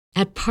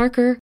At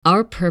Parker,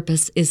 our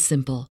purpose is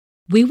simple.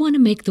 We want to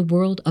make the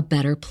world a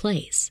better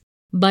place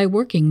by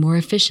working more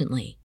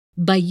efficiently,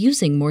 by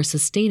using more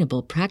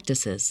sustainable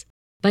practices,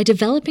 by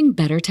developing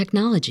better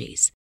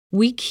technologies.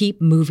 We keep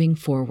moving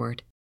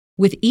forward.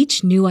 With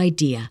each new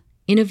idea,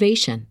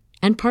 innovation,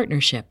 and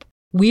partnership,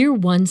 we're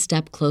one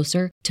step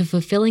closer to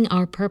fulfilling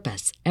our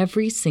purpose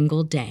every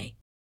single day.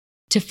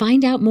 To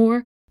find out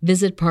more,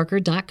 visit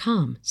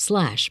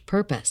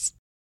parker.com/purpose.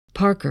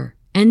 Parker,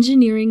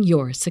 engineering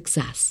your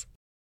success.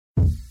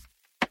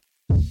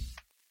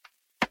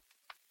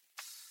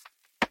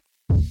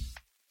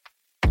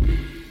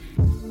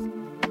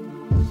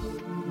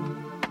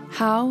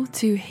 How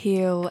to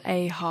heal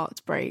a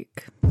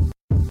heartbreak.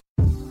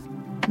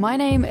 My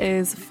name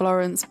is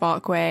Florence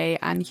Barkway,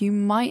 and you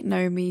might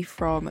know me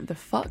from the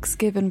Fucks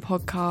Given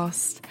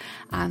podcast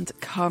and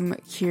Come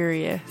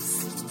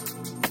Curious.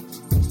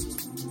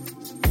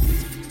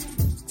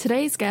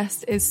 Today's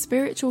guest is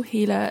spiritual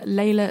healer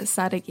Layla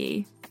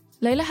Sadeghi.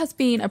 Layla has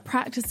been a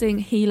practicing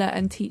healer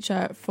and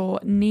teacher for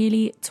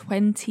nearly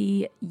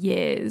 20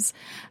 years,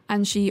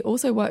 and she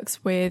also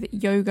works with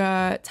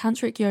yoga,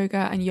 tantric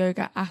yoga, and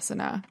yoga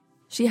asana.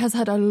 She has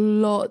had a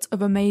lot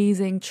of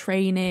amazing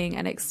training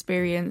and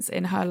experience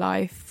in her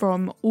life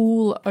from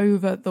all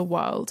over the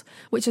world,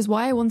 which is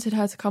why I wanted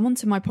her to come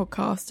onto my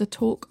podcast to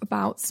talk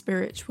about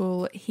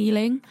spiritual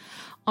healing.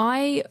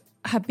 I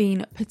have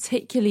been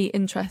particularly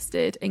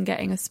interested in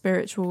getting a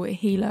spiritual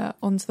healer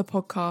onto the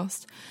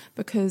podcast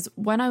because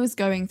when I was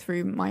going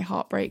through my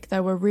heartbreak,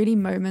 there were really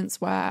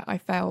moments where I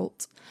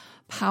felt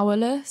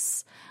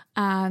powerless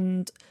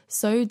and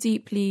so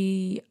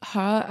deeply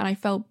hurt, and I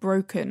felt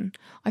broken.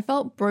 I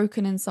felt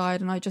broken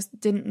inside, and I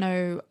just didn't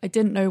know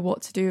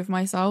what to do with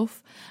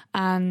myself.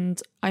 And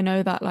I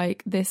know that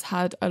this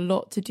had a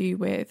lot to do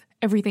with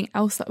everything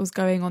else that was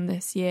going on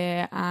this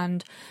year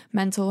and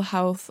mental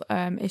health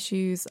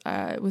issues.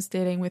 I was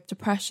dealing with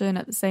depression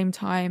at the same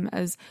time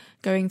as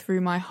going through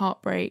my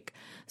heartbreak.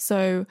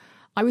 So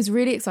I was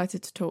really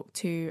excited to talk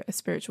to a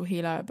spiritual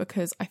healer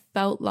because I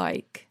felt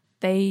like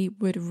they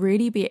would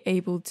really be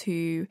able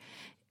to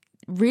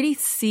really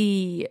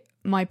see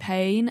my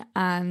pain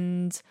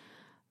and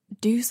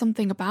do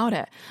something about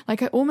it. I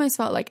almost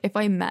felt like if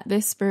I met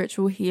this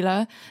spiritual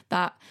healer,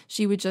 that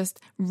she would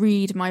just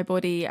read my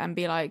body and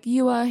be like,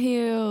 you are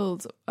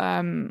healed.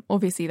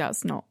 Obviously,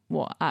 that's not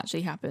what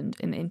actually happened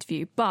in the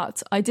interview,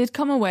 but I did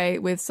come away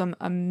with some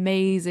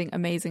amazing,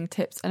 amazing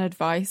tips and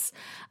advice.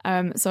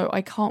 So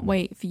I can't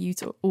wait for you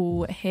to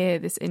all hear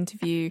this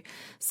interview.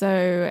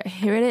 So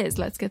here it is.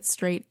 Let's get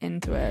straight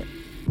into it.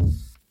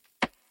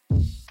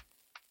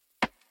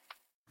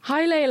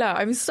 Hi Layla,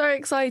 I'm so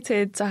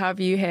excited to have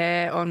you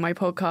here on my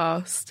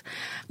podcast.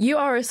 You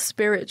are a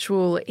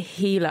spiritual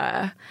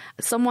healer,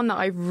 someone that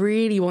I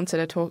really wanted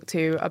to talk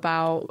to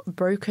about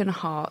broken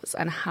hearts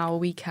and how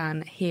we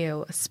can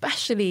heal,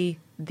 especially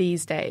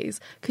these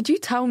days. Could you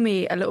tell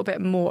me a little bit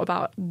more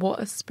about what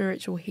a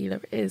spiritual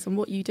healer is and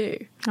what you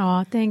do?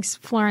 Oh, thanks,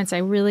 Florence. I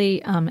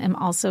really am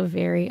also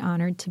very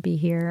honored to be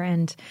here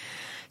and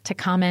to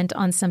comment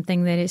on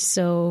something that is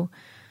so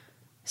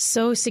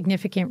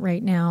significant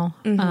right now.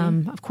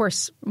 Mm-hmm. Of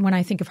course, when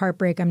I think of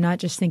heartbreak, I'm not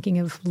just thinking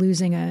of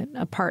losing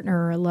a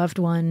partner or a loved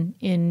one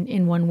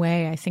in one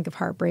way. I think of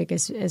heartbreak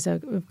as a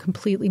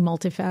completely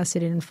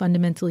multifaceted and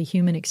fundamentally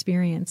human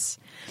experience.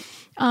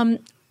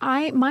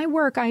 My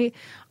work, I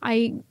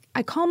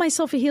call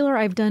myself a healer.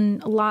 I've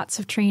done lots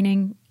of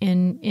training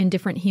in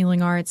different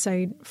healing arts.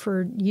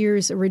 For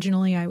years,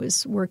 originally, I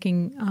was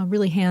working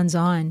really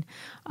hands-on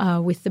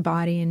with the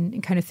body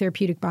and kind of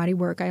therapeutic body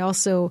work. I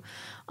also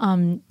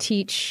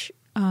teach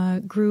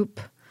group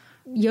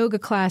yoga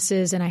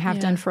classes, and I have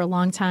done for a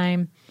long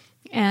time.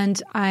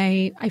 And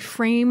I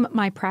frame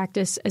my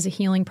practice as a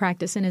healing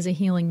practice and as a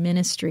healing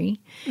ministry.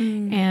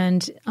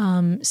 And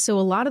so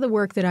a lot of the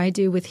work that I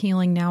do with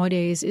healing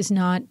nowadays is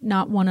not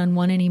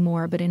one-on-one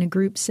anymore, but in a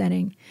group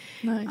setting.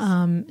 Nice.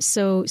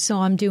 So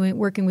I'm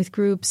working with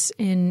groups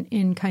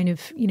in kind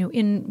of,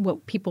 in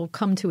what people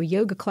come to a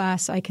yoga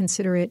class. I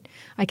consider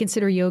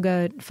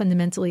yoga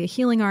fundamentally a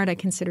healing art. I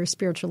consider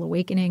spiritual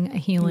awakening a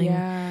healing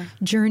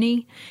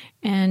journey.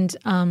 And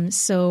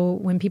so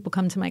when people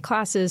come to my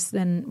classes,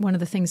 then one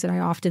of the things that I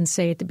often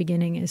say at the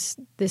beginning is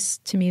this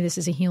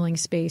is a healing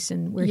space,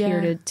 and we're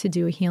here to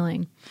do a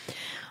healing.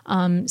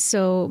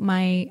 So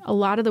a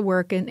lot of the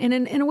work, and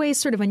in a way is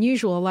sort of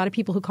unusual. A lot of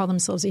people who call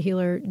themselves a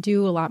healer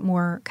do a lot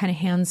more kind of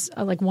hands,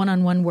 like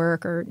one-on-one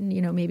work, or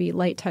maybe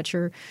light touch,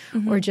 or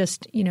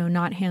just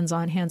not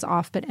hands-on,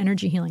 hands-off, but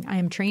energy healing. I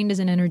am trained as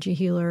an energy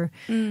healer.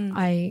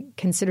 I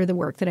consider the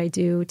work that I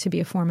do to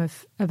be a form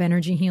of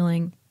energy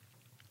healing.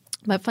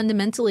 But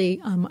fundamentally,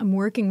 I'm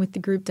working with the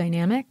group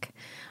dynamic.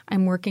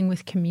 I'm working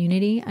with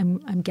community.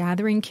 I'm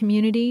gathering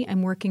community.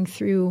 I'm working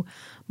through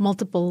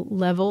multiple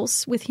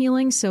levels with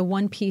healing. So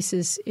one piece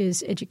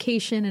is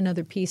education.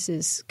 Another piece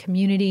is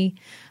community.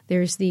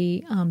 There's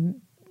the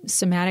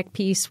somatic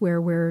piece where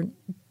we're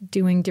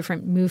doing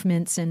different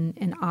movements and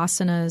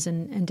asanas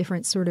and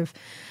different sort of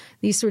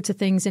these sorts of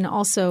things. And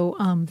also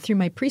through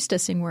my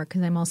priestessing work,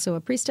 because I'm also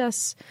a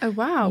priestess. Oh,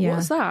 wow. Yeah.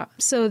 What's that?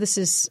 So this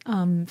is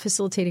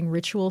facilitating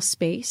ritual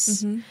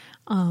space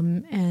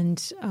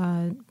and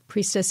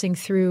priestessing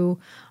through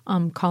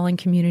calling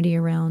community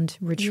around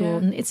ritual.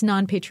 And it's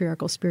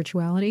non-patriarchal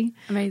spirituality.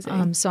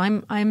 Amazing. So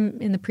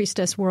I'm in the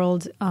priestess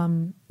world,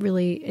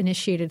 really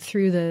initiated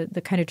through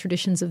the kind of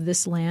traditions of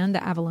this land, the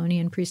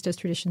Avalonian priestess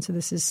tradition. So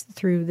this is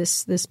through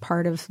this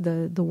part of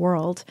the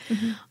world,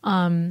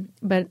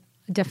 but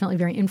definitely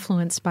very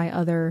influenced by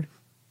other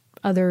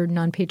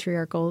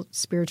non-patriarchal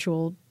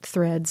spiritual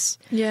threads.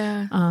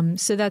 Yeah.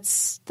 So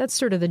that's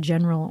sort of the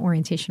general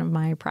orientation of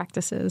my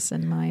practices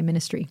and my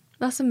ministry.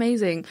 That's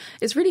amazing.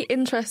 It's really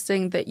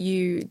interesting that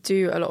you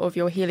do a lot of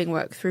your healing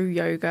work through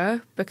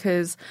yoga,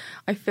 because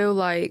I feel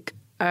like,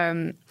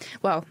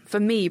 well, for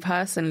me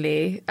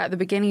personally, at the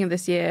beginning of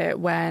this year,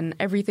 when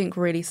everything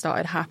really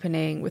started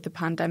happening with the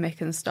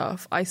pandemic and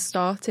stuff, I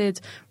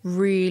started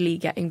really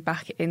getting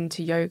back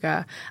into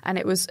yoga, and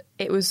it was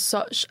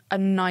such a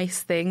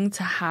nice thing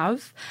to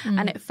have,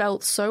 and it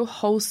felt so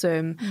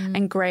wholesome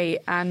and great.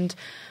 And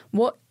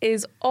what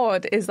is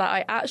odd is that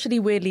I actually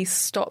weirdly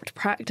stopped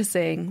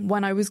practicing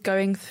when I was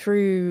going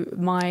through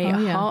my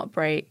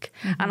heartbreak,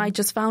 and I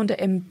just found it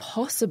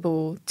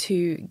impossible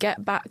to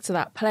get back to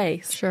that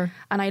place. Sure.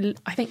 And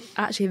I think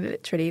actually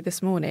literally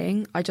this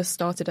morning, I just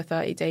started a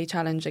 30-day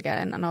challenge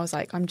again, and I was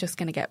like, I'm just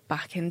going to get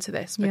back into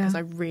this because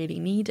I really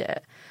need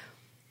it.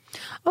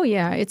 Oh,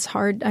 yeah, it's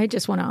hard. I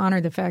just want to honor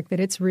the fact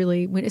that it's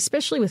really,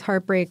 especially with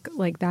heartbreak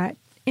like that,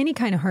 any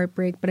kind of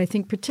heartbreak, but I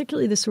think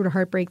particularly the sort of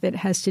heartbreak that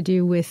has to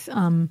do with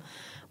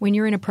when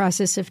you're in a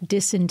process of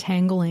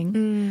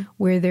disentangling,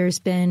 where there's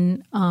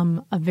been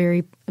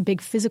a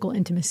big physical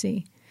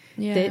intimacy.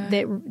 Yeah.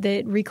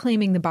 That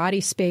reclaiming the body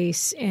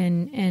space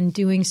and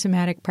doing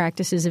somatic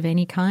practices of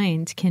any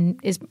kind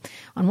is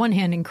on one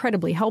hand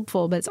incredibly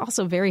helpful, but it's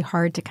also very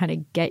hard to kind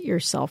of get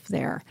yourself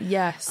there.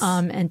 Yes.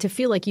 And to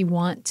feel like you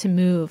want to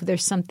move.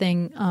 There's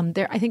something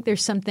there. I think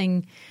there's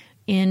something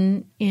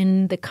in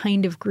the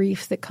kind of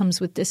grief that comes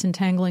with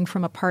disentangling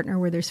from a partner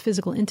where there's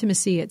physical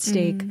intimacy at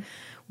stake,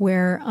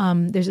 where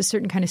there's a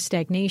certain kind of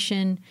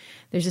stagnation,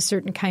 there's a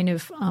certain kind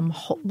of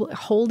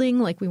holding,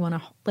 like we want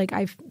to, like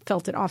I've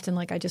felt it often,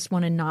 like I just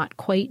want to not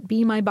quite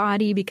be my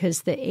body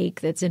because the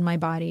ache that's in my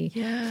body,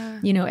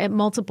 at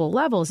multiple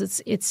levels,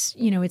 it's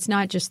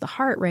not just the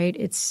heart, right?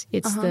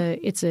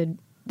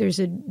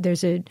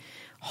 There's a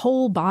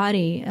whole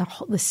body,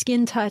 the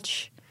skin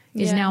touch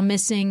is now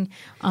missing,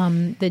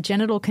 the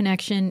genital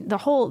connection,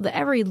 the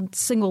every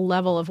single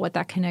level of what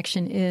that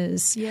connection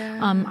is,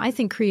 I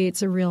think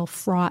creates a real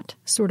fraught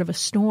sort of a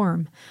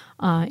storm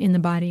in the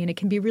body. And it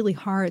can be really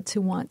hard to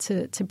want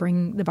to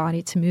bring the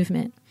body to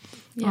movement.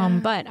 Yeah.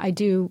 But I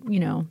do,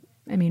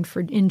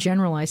 in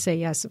general, I say,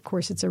 yes, of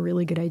course, it's a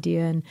really good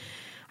idea. And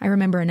I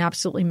remember an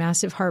absolutely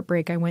massive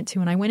heartbreak I went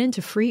to, and I went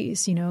into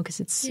freeze, because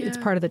it's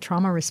part of the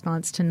trauma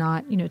response to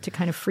not, to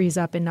kind of freeze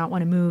up and not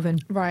want to move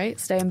and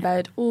stay in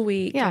bed all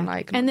week,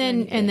 and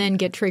then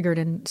get triggered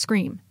and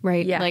scream,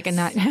 right? Yes. And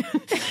that.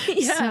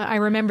 So I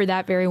remember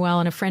that very well.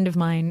 And a friend of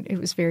mine, it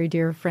was a very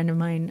dear friend of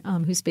mine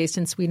who's based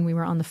in Sweden. We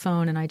were on the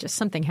phone, and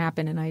something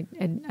happened,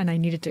 and I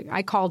needed to.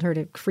 I called her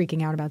to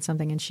freaking out about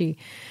something, and she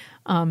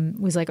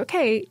was like,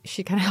 okay.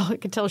 She kind of, I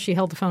could tell she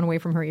held the phone away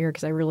from her ear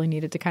because I really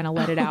needed to kind of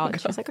let it out.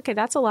 And she was like, okay,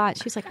 that's a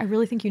lot. She's like, I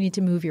really think you need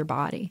to move your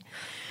body.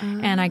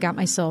 And I got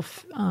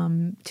myself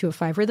to a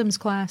 5 Rhythms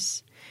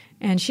class.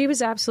 And she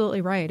was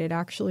absolutely right. It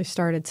actually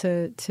started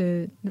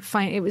to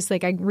find, it was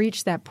like I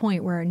reached that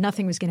point where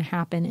nothing was going to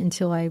happen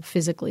until I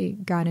physically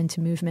got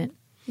into movement.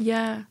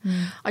 Yeah.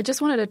 I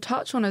just wanted to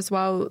touch on as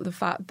well the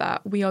fact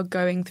that we are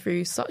going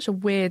through such a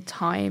weird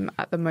time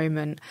at the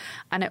moment,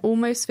 and it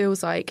almost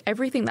feels like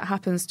everything that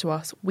happens to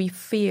us, we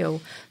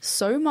feel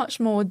so much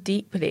more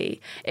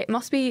deeply. It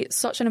must be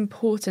such an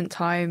important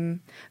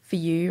time for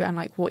you and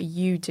like what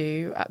you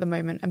do at the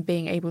moment, and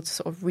being able to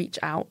sort of reach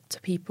out to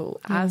people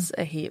as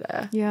a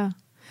healer. Yeah.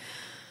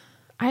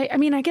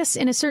 I guess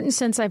in a certain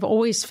sense, I've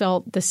always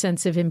felt the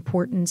sense of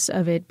importance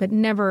of it, but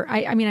never,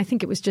 I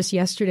think it was just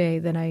yesterday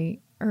that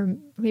or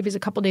maybe it was a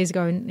couple of days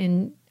ago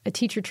in a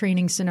teacher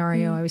training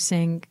scenario, I was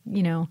saying,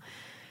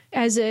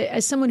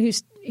 as someone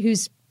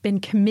who's been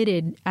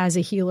committed as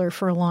a healer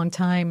for a long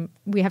time,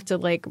 we have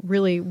to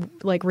really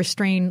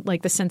restrain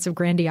the sense of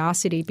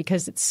grandiosity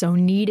because it's so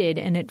needed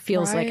and it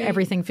feels like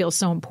everything feels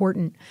so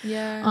important.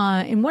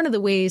 Yeah. And one of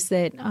the ways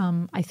that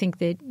I think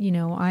that,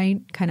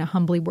 I kind of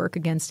humbly work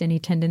against any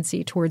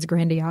tendency towards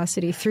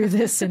grandiosity through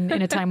this and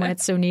in a time when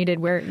it's so needed,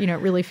 where, it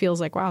really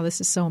feels like, wow, this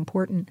is so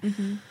important,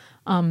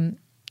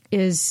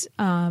 is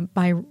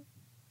by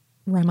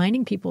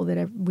reminding people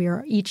that we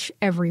are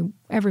every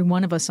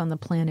one of us on the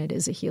planet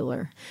is a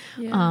healer.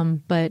 Yeah.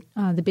 But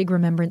the big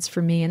remembrance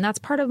for me, and that's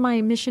part of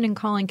my mission and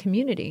calling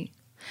community.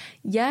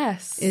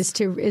 Yes. Is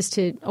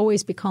to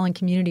always be calling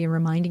community and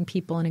reminding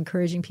people and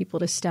encouraging people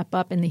to step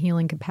up in the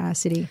healing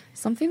capacity.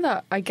 Something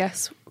that I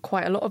guess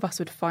quite a lot of us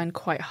would find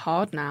quite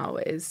hard now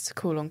is to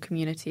call on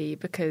community,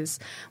 because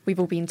we've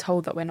all been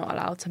told that we're not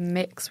allowed to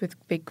mix with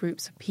big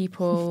groups of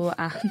people.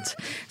 And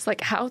it's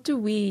like, how do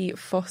we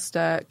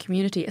foster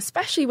community,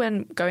 especially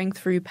when going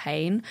through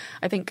pain?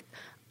 I think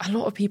a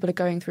lot of people are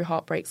going through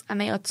heartbreaks and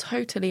they are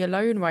totally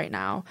alone right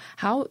now.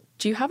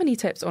 Do you have any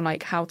tips on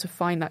like how to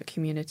find that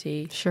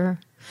community? Sure.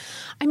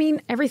 I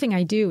mean, everything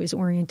I do is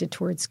oriented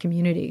towards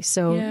community.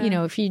 So,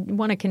 if you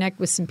want to connect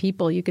with some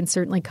people, you can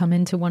certainly come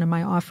into one of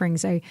my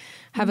offerings. I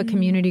have a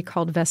community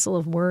called Vessel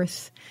of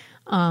Worth.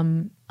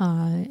 And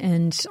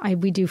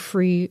we do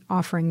free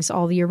offerings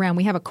all year round.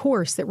 We have a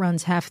course that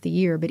runs half the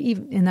year,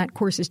 and that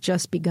course has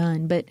just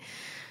begun. But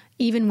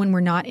even when we're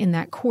not in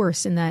that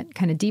course, in that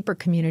kind of deeper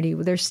community,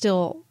 there's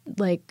still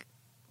like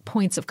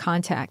points of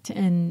contact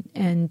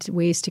and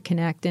ways to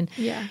connect. And,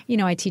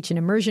 I teach an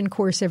immersion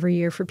course every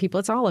year for people.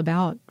 It's all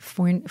about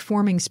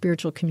forming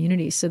spiritual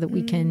communities so that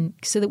we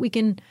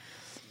can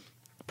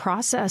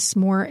process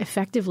more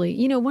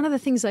effectively. One of the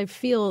things I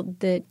feel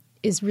that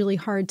is really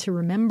hard to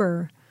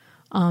remember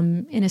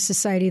in a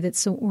society that's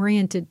so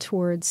oriented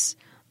towards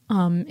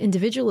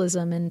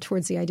individualism and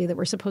towards the idea that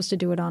we're supposed to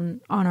do it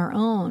on our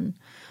own.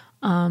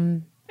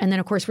 And then,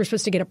 of course, we're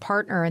supposed to get a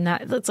partner, and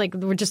that's like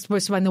we're just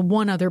supposed to find the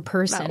one other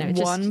person. That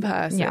one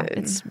person. Yeah,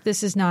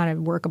 this is not a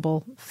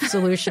workable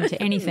solution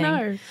to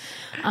anything.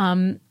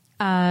 No.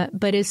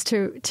 But is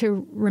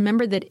to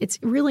remember that it's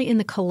really in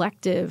the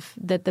collective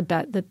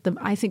that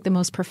I think the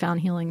most profound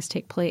healings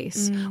take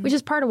place, which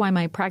is part of why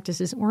my practice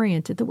is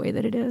oriented the way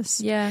that it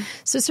is. Yeah.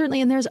 So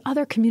certainly, and there's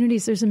other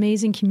communities. There's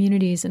amazing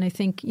communities, and I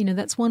think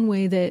that's one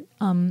way that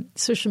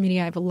social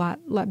media. I have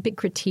a big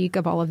critique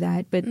of all of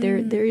that, but there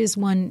is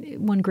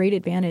one great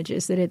advantage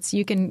is that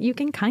you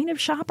can kind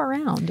of shop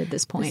around at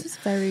this point. This is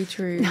very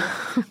true.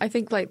 I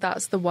think like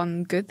that's the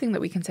one good thing that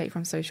we can take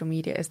from social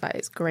media is that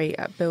it's great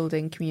at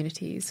building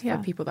communities. For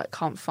people that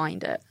can't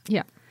find it.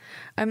 Yeah.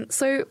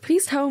 So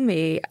please tell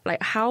me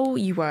like how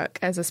you work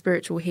as a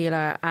spiritual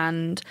healer,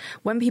 and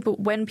when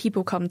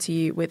people come to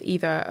you with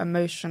either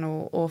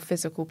emotional or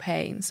physical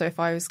pain. So if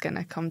I was going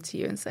to come to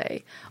you and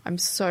say, I'm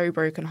so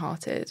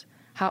brokenhearted,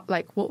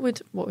 what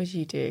would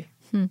you do?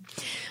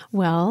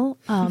 Well,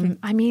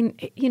 I mean,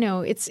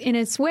 it's in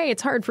its way,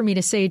 it's hard for me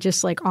to say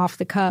just like off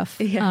the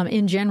cuff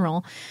in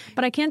general,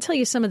 but I can tell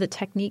you some of the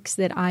techniques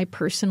that I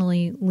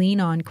personally lean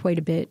on quite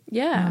a bit.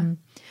 Yeah.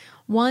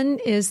 One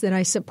is that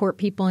I support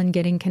people in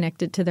getting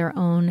connected to their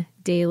own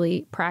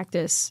daily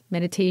practice,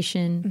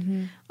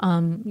 meditation,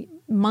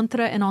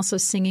 mantra, and also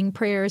singing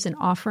prayers and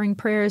offering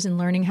prayers and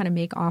learning how to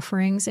make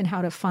offerings and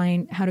how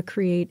to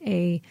create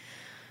a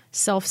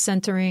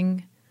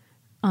self-centering,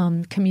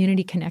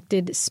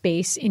 community-connected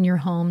space in your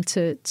home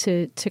to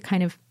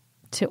kind of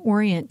to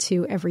orient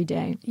to every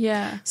day.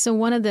 Yeah. So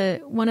one of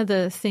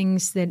the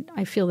things that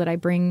I feel that I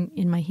bring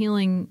in my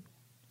healing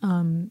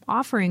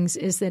offerings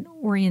is that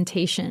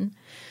orientation.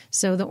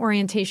 So the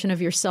orientation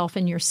of yourself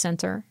in your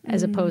center,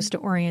 as opposed to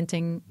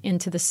orienting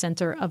into the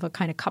center of a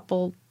kind of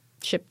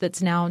coupleship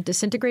that's now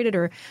disintegrated,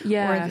 or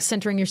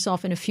centering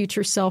yourself in a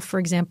future self. For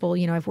example,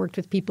 I've worked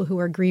with people who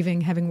are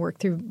grieving, having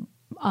worked through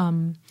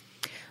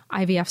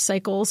IVF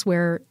cycles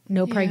where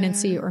no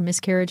pregnancy or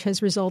miscarriage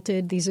has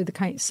resulted. These are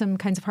some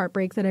kinds of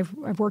heartbreak that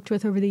I've worked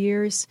with over the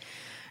years.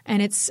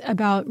 And it's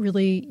about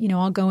really,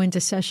 I'll go into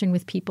session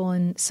with people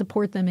and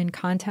support them in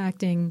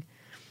contacting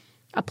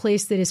a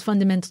place that is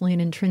fundamentally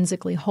and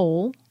intrinsically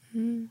whole,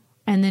 and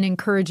then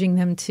encouraging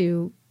them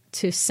to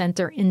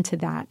center into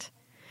that.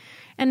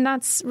 And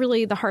that's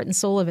really the heart and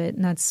soul of it.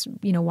 And that's,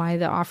 why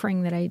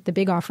the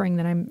big offering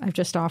that I've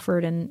just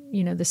offered, and,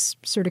 this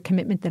sort of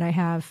commitment that I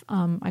have,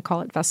 I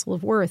call it Vessel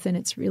of Worth. And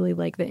it's really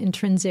like the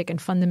intrinsic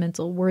and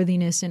fundamental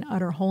worthiness and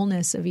utter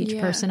wholeness of each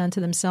person unto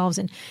themselves,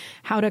 and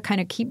how to kind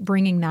of keep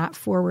bringing that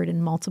forward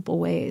in multiple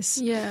ways.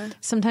 Yeah.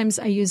 Sometimes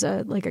I use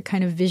a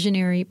kind of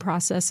visionary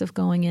process of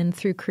going in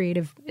through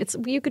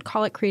you could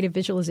call it creative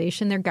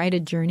visualization. They're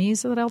guided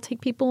journeys that I'll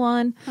take people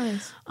on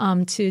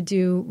to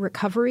do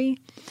recovery.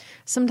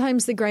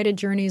 Sometimes the guided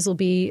journeys will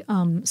be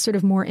sort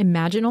of more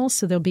imaginal,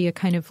 so there'll be a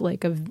kind of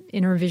like of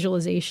inner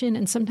visualization,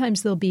 and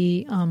sometimes they'll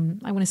be,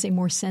 I want to say,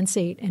 more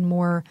sensate and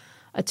more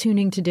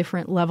attuning to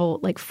different level,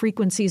 like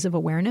frequencies of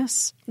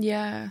awareness.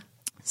 Yeah.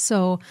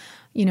 So,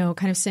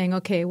 kind of saying,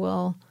 okay,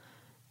 well,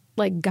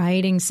 like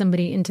guiding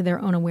somebody into their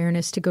own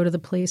awareness to go to the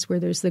place where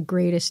there's the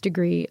greatest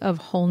degree of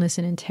wholeness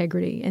and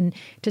integrity, and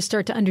to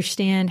start to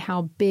understand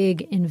how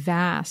big and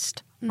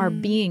vast our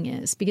being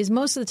is. Because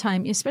most of the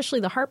time,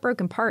 especially the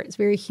heartbroken part, is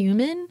very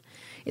human.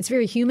 It's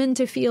very human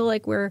to feel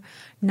like we're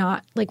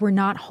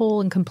not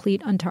whole and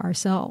complete unto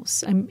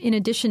ourselves. In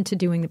addition to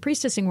doing the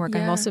priestessing work,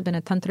 I've also been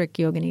a tantric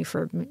yogini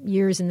for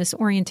years. And this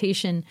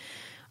orientation,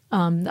 the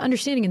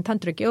understanding in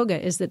tantric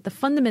yoga is that the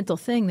fundamental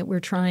thing that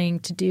we're trying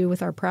to do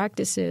with our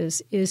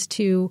practices is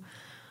to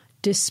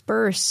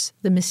disperse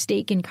the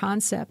mistaken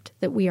concept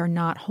that we are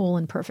not whole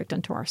and perfect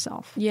unto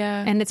ourselves.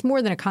 Yeah. And it's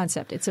more than a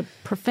concept. It's a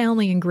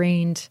profoundly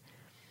ingrained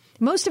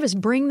Most of us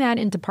bring that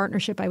into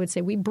partnership, I would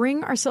say. We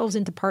bring ourselves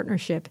into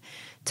partnership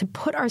to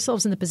put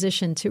ourselves in the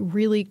position to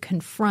really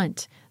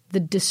confront the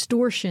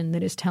distortion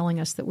that is telling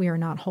us that we are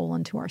not whole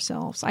unto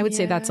ourselves. I would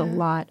say that's a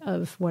lot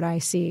of what I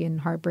see in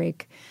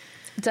heartbreak.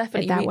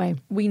 Definitely. That way.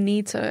 We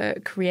need to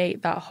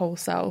create that whole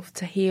self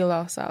to heal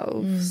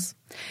ourselves.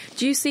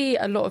 Do you see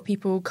a lot of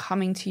people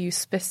coming to you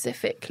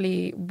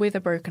specifically with a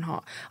broken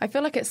heart? I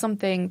feel like it's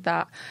something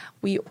that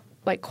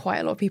quite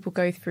a lot of people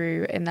go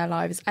through in their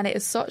lives, and it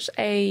is such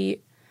a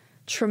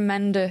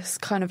tremendous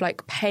kind of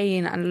like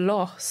pain and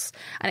loss,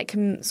 and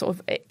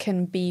it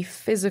can be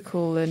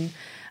physical and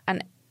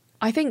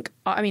I think,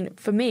 I mean,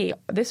 for me,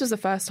 this was the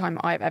first time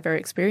I've ever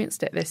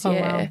experienced it this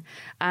year. Wow.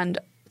 And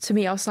to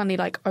me, I was suddenly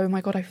like, oh my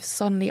God, I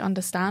suddenly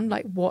understand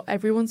like what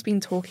everyone's been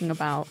talking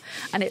about.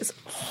 And it's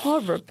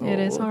horrible. It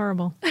is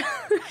horrible.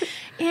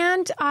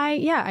 And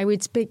I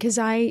would speak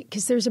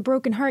because there's a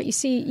broken heart. You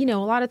see, a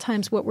lot of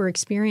times what we're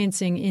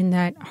experiencing in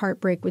that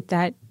heartbreak with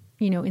that,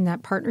 in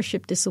that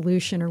partnership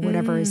dissolution or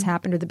whatever has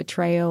happened, or the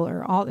betrayal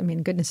or all, I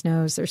mean, goodness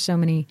knows, there's so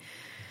many.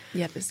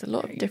 Yeah, there's a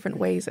lot of different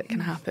ways it can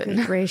happen.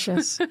 Good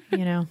gracious,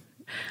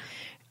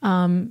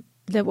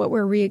 that what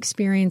we're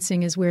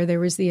re-experiencing is where there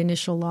was the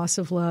initial loss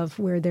of love,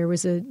 where there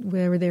was a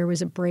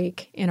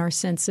break in our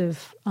sense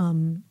of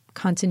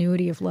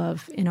continuity of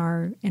love in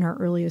our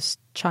earliest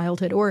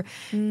childhood, or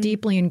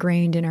deeply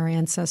ingrained in our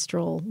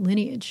ancestral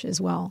lineage as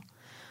well.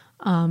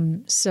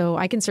 So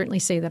I can certainly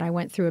say that I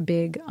went through a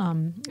big,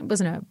 it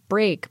wasn't a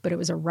break, but it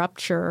was a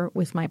rupture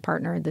with my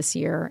partner this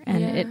year,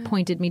 and it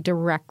pointed me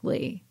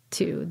directly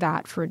to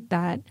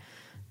that,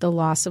 the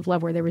loss of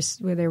love, where there was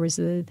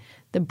the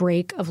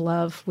break of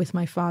love with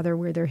my father,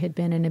 where there had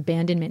been an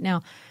abandonment.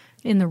 Now,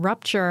 in the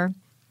rupture,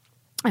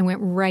 I went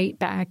right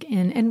back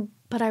in,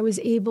 but I was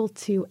able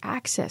to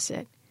access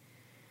it.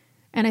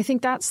 And I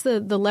think that's the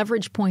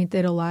leverage point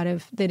that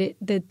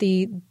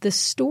the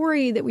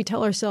story that we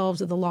tell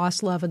ourselves of the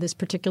lost love of this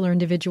particular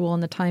individual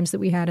and the times that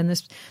we had,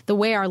 and the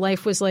way our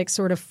life was like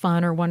sort of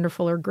fun or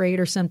wonderful or great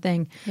or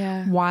something,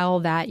 while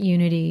that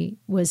unity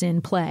was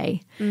in play,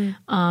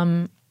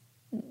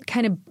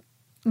 kind of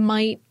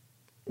might,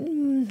 I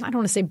don't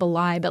want to say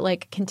belie, but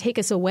like can take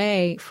us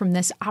away from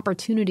this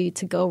opportunity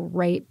to go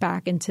right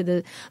back into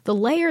the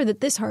layer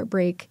that this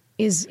heartbreak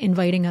is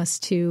inviting us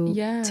to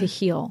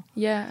heal.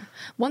 Yeah.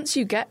 Once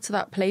you get to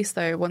that place,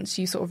 though, once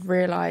you sort of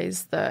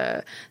realize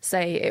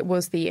say it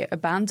was the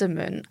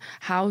abandonment,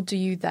 how do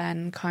you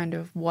then kind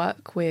of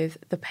work with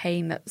the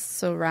pain that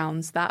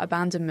surrounds that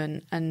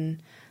abandonment,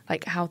 and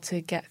like how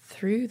to get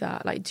through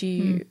that? Like,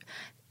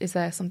 is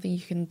there something you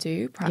can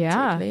do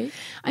practically? Yeah.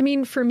 I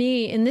mean, for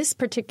me, in this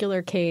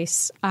particular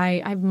case,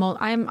 I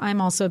work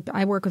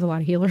with a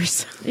lot of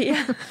healers.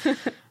 Yeah.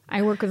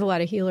 I work with a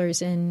lot of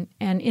healers, and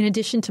in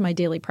addition to my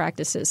daily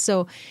practices.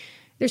 So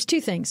there's two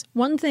things.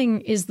 One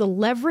thing is the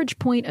leverage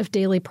point of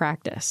daily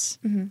practice.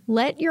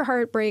 Let your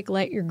heartbreak,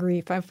 let your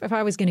grief. If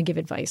I was going to give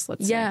advice,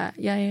 let's say.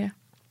 Yeah.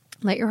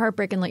 Let your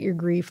heartbreak and let your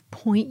grief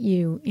point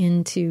you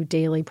into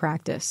daily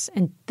practice,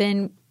 and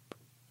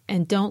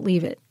don't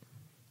leave it.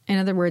 In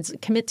other words,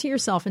 commit to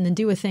yourself and then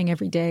do a thing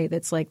every day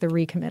that's like the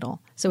recommittal.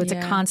 So it's a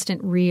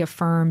constant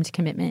reaffirmed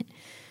commitment.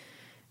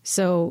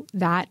 So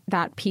that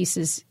piece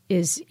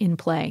is in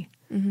play.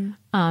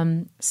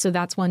 So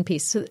that's one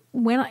piece. So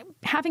when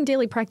having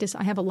daily practice,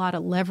 I have a lot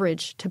of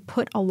leverage to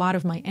put a lot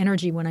of my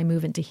energy when I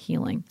move into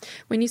healing.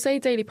 When you say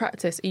daily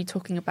practice, are you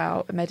talking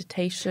about a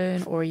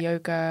meditation or a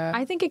yoga?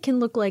 I think it can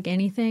look like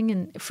anything.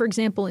 And for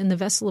example, in the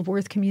Vessel of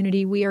Worth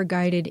community, we are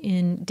guided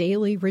in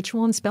daily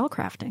ritual and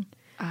spellcrafting.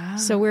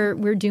 So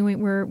we're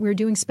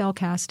doing spell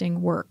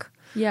casting work.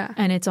 Yeah.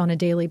 And it's on a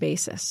daily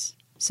basis.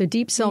 So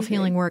deep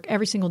self-healing work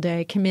every single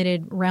day,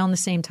 committed around the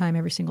same time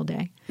every single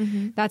day.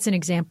 That's an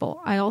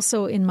example. I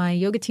also, in my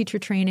yoga teacher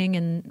training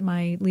and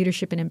my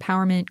leadership and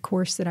empowerment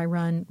course that I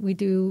run, we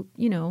do,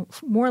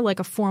 more like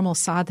a formal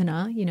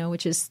sadhana,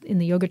 which is in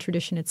the yoga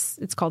tradition,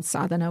 it's called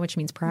sadhana, which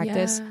means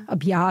practice.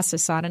 Abhyasa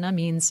sadhana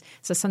means,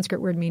 it's a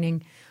Sanskrit word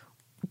meaning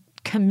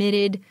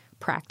committed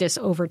practice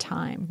over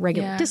time,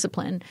 regular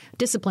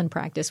discipline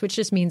practice, which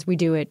just means we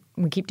do it,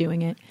 we keep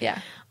doing it.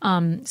 Yeah.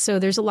 So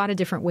there's a lot of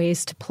different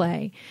ways to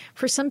play.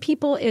 For some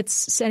people, it's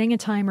setting a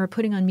timer,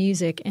 putting on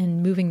music,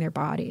 and moving their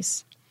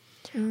bodies.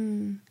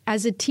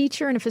 As a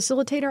teacher and a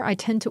facilitator, I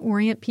tend to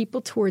orient people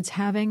towards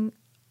having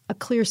a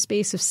clear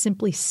space of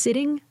simply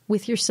sitting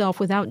with yourself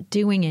without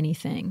doing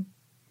anything,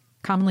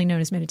 commonly known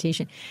as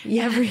meditation,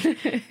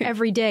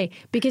 every day.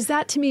 Because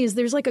that to me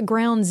there's like a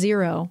ground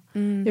zero.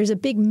 There's a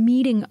big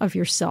meeting of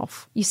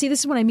yourself. You see, this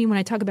is what I mean when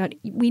I talk about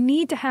we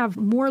need to have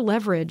more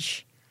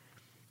leverage,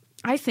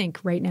 I think,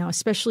 right now,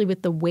 especially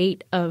with the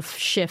weight of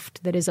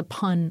shift that is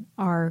upon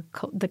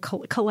the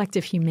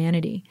collective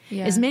humanity.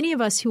 As many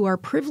of us who are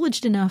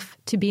privileged enough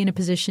to be in a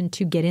position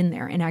to get in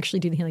there and actually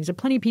do the healing. There are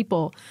plenty of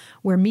people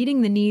where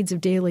meeting the needs of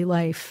daily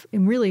life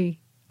and really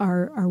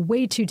are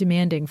way too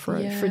demanding for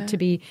to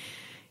be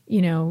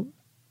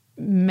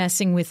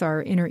messing with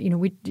our inner,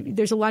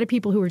 there's a lot of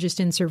people who are just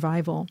in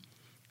survival.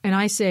 And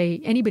I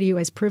say anybody who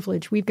has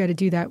privilege, we've got to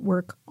do that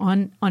work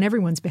on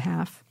everyone's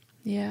behalf.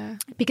 Yeah.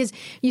 Because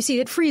you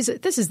see,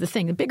 this is the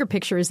thing. The bigger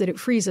picture is that it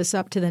frees us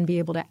up to then be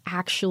able to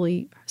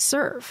actually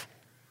serve.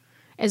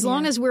 As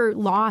long as we're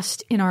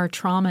lost in our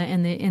trauma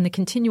and the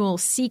continual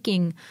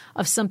seeking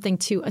of something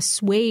to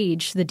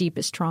assuage the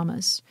deepest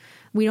traumas,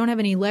 we don't have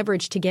any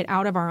leverage to get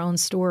out of our own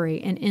story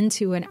and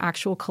into an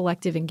actual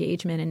collective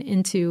engagement and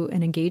into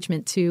an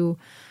engagement to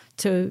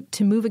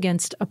move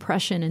against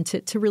oppression and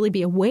to really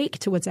be awake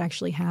to what's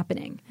actually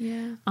happening.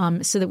 Yeah.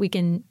 So that we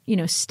can,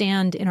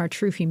 stand in our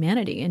true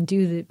humanity and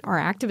do our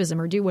activism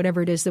or do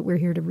whatever it is that we're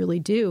here to really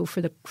do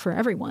for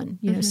everyone,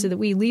 so that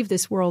we leave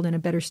this world in a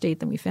better state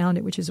than we found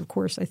it, which is, of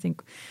course, I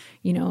think,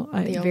 the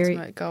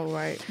ultimate goal,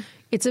 right?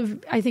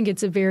 I think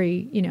it's a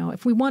very,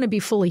 if we want to be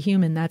fully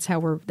human, that's how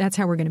we're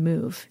going to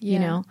move,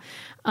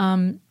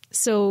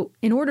 So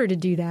in order to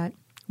do that,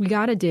 we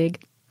got to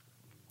dig.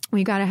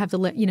 We got to have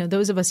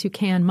those of us who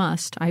can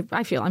must.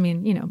 I feel,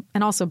 and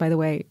also, by the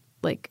way,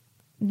 like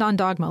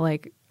non-dogma,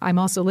 like I'm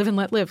also live and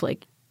let live.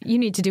 Like you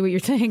need to do what you're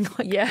saying.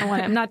 Like,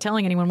 I'm not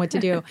telling anyone what to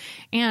do.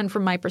 And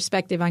from my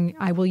perspective,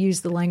 I will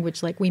use the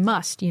language like we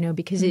must,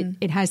 because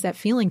it has that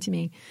feeling to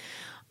me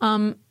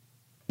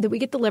that we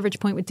get the leverage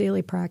point with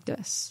daily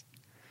practice.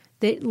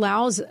 That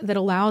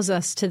allows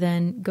us to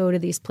then go to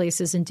these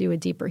places and do a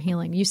deeper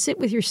healing. You sit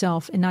with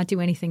yourself and not do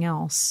anything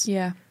else.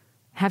 Yeah.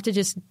 Have to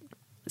just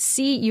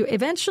see you.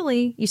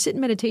 Eventually, you sit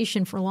in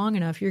meditation for long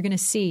enough, you're going to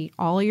see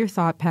all of your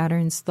thought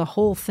patterns, the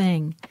whole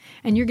thing.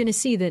 And you're going to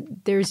see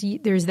that there's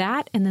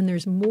that and then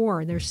there's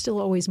more. There's still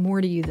always more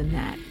to you than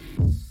that.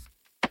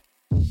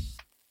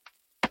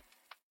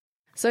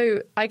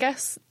 So I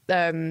guess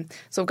sort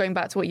of going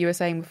back to what you were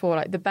saying before,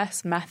 like the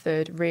best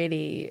method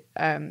really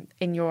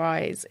in your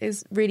eyes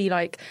is really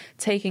like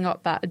taking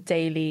up that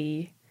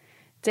daily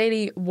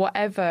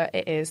whatever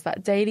it is,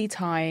 that daily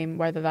time,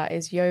 whether that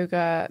is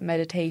yoga,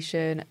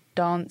 meditation,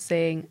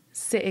 dancing,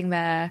 sitting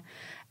there,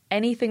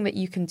 anything that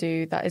you can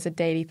do that is a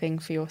daily thing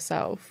for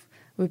yourself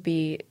would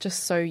be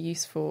just so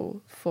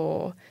useful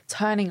for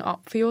turning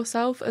up for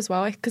yourself as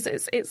well, because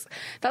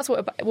that's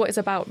what it's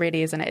about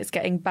really, isn't it? It's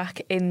getting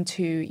back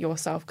into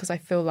yourself, because I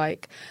feel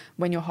like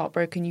when you're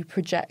heartbroken you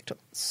project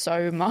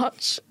so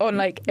much on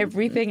like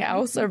everything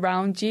else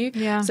around you.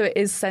 So it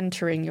is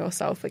centering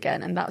yourself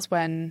again, and that's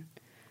when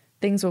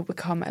things will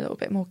become a little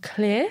bit more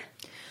clear.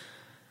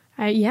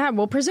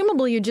 Well,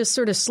 presumably you just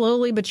sort of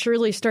slowly but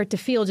surely start to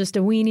feel just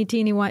a weeny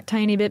teeny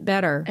tiny bit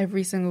better.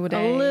 Every single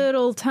day. A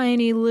little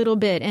tiny little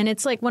bit. And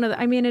it's like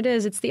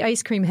it's the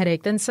ice cream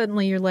headache. Then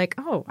suddenly you're like,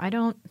 oh, I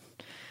don't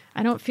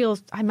feel,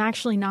 I'm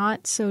actually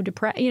not so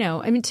depressed.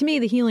 To me,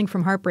 the healing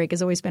from heartbreak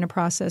has always been a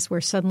process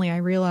where suddenly I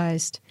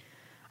realized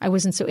I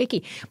wasn't so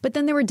icky. But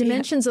then there were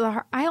dimensions of the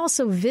heart. I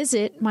also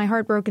visit my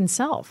heartbroken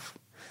self,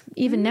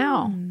 even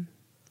now.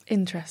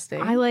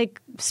 Interesting. I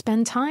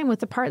spend time with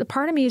the part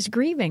of me is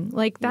grieving.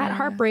 Like that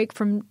heartbreak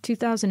from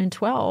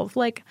 2012.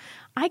 Like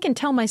I can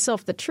tell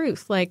myself the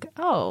truth. Like,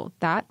 oh,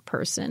 that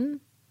person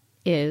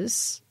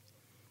is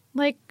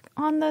like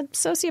on the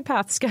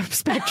sociopath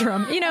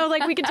spectrum.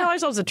 Like we can tell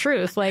ourselves the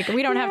truth. Like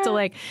we don't have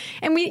to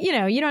and we, you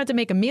don't have to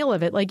make a meal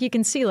of it. Like you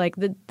can see like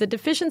the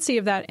deficiency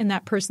of that in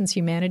that person's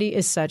humanity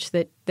is such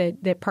that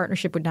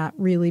partnership would not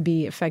really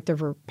be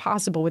effective or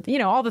possible with,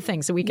 all the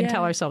things that we can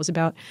tell ourselves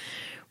about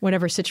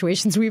whatever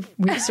situations we've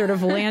sort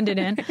of landed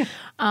in.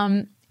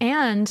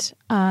 And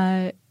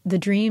the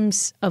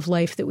dreams of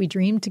life that we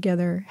dreamed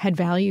together had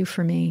value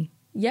for me.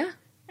 Yeah.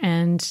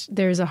 And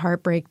there's a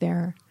heartbreak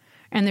there.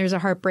 And there's a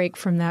heartbreak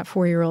from that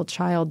 4-year-old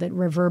child that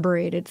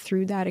reverberated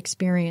through that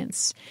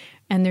experience.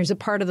 And there's a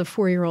part of the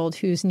 4-year-old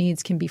whose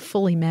needs can be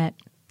fully met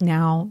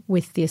now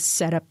with this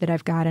setup that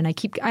I've got. And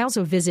I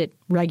also visit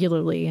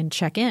regularly and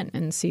check in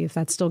and see if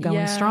that's still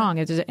going strong.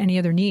 If there's any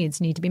other needs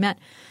need to be met.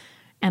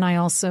 And I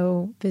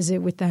also visit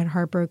with that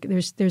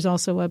heartbroken. There's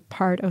also a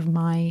part of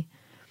my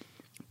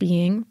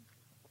being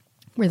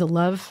where the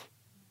love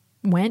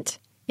went.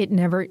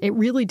 It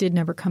really did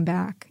never come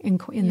back in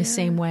the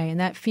same way. And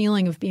that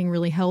feeling of being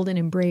really held and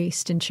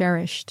embraced and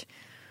cherished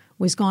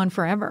was gone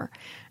forever.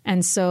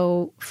 And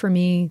so for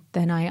me,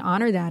 then I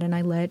honor that, and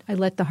I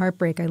let the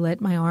heartbreak. I let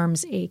my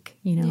arms ache.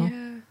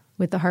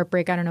 With the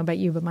heartbreak. I don't know about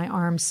you, but my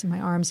arms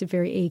are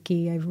very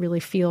achy. I really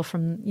feel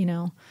from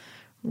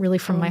really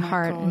from my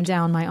heart and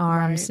down my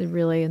arms,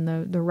 really, and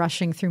the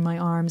rushing through my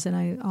arms.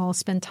 And I'll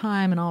spend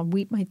time and I'll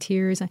weep my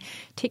tears. I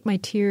take my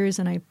tears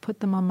and I put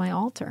them on my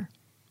altar.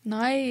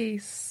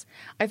 Nice.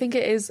 I think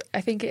it is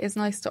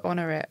nice to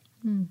honor it,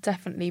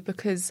 definitely,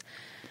 because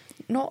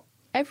not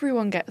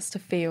everyone gets to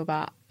feel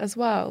that as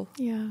well.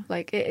 Yeah.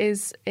 Like it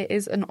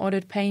is an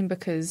honored pain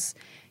because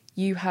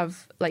you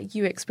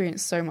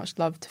experience so much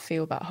love to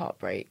feel that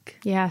heartbreak.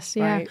 Yes,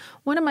 yeah. Right?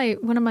 One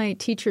of my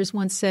teachers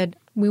once said,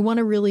 we want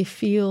to really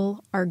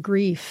feel our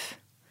grief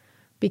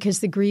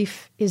because the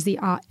grief is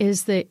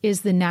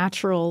the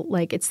natural,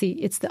 like it's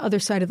the other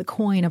side of the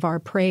coin of our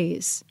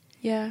praise.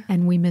 Yeah.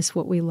 And we miss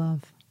what we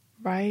love.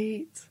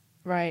 Right.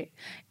 Right.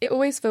 It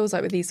always feels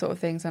like with these sort of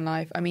things in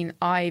life, I mean,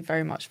 I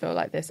very much feel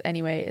like this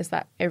anyway, is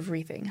that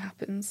everything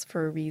happens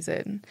for a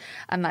reason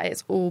and that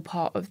it's all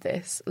part of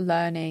this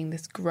learning,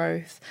 this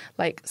growth.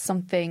 Like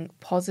something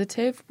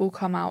positive will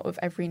come out of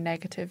every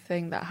negative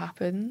thing that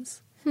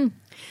happens.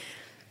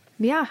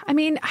 Yeah. I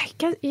mean,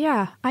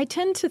 I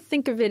tend to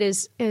think of it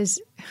as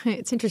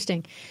it's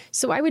interesting.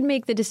 So I would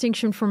make the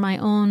distinction for my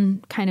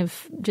own kind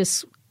of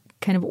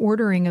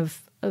ordering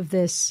of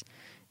this,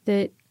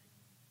 that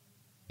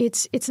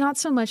it's not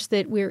so much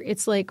that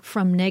it's like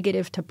from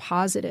negative to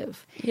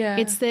positive. Yeah.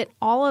 It's that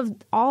all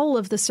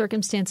of the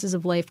circumstances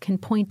of life can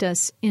point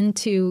us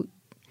into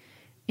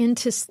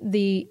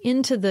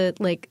the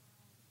like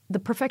the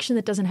perfection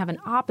that doesn't have an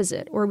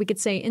opposite, or we could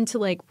say into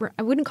like,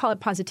 I wouldn't call it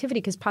positivity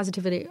because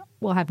positivity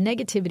will have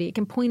negativity. It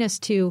can point us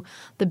to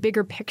the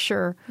bigger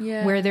picture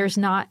where there's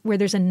a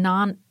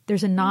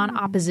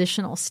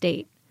non-oppositional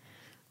state.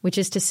 Which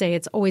is to say,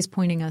 it's always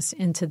pointing us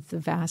into the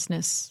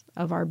vastness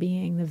of our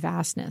being, the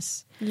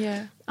vastness.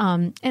 Yeah.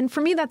 And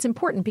for me, that's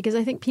important because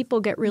I think people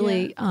get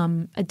really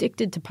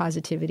addicted to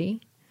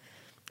positivity.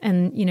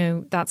 And, you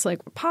know, that's like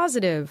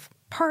positive,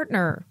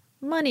 partner,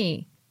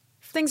 money,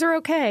 things are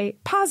okay,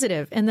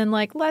 positive. And then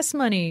like less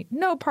money,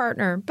 no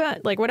partner,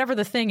 but like whatever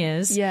the thing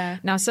is. Yeah.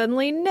 Now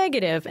suddenly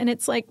negative. And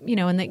it's like, you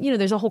know, and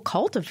there's a whole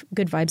cult of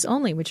good vibes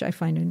only, which I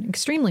find an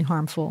extremely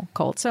harmful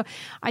cult. So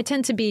I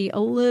tend to be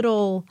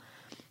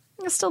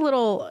just a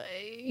little,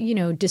 you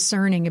know,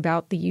 discerning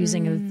about the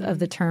using of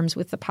the terms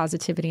with the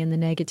positivity and the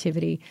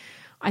negativity.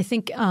 I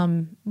think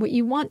what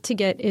you want to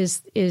get is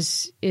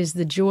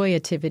the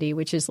joyativity,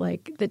 which is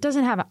like that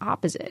doesn't have an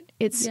opposite.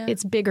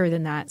 It's bigger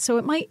than that. So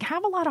it might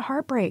have a lot of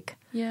heartbreak.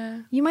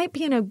 Yeah, you might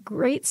be in a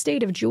great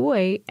state of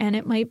joy, and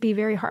it might be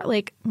very hard.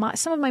 Like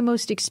some of my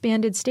most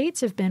expanded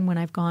states have been when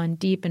I've gone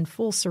deep and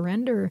full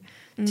surrender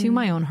to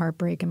my own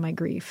heartbreak and my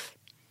grief.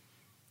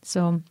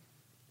 So,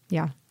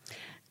 yeah.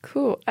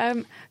 Cool.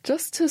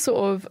 Just to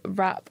sort of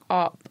wrap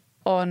up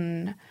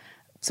on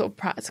sort of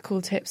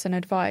practical tips and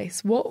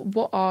advice,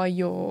 what are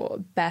your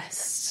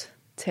best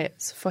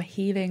tips for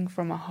healing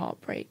from a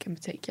heartbreak in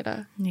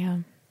particular? Yeah.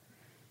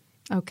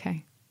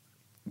 Okay.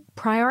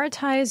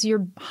 Prioritize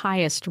your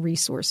highest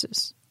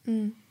resources.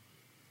 And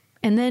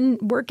then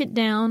work it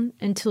down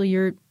until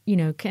you're, you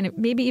know, kind of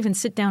maybe even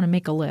sit down and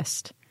make a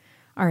list.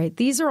 All right,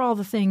 these are all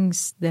the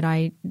things that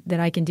I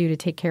can do to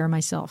take care of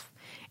myself.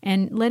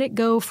 And let it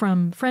go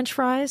from French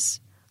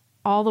fries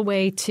all the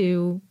way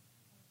to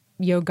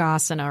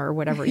yogasana or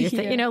whatever you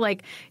think. You know,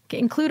 like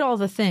include all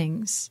the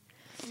things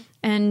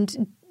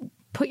and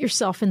put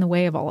yourself in the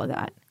way of all of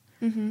that.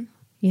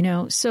 You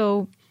know,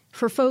 so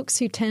for folks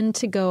who tend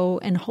to go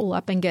and hole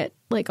up and get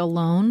like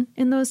alone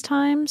in those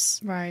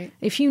times, right?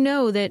 If you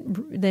know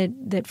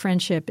that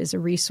friendship is a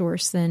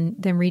resource, then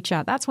reach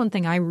out. That's one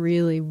thing I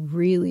really,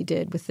 really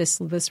did with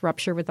this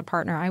rupture with the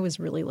partner. I was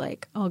really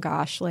like, oh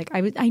gosh, like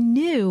I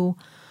knew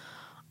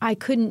I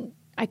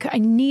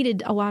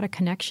needed a lot of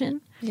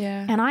connection.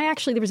 Yeah. And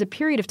there was a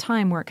period of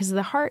time where, because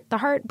the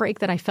heartbreak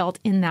that I felt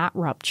in that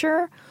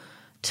rupture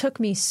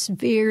took me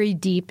very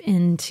deep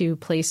into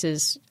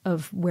places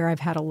of where I've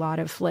had a lot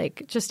of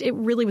like, just, it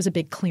really was a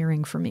big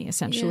clearing for me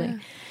essentially. Yeah.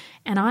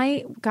 And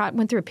I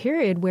went through a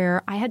period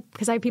where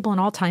because I had people in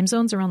all time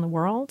zones around the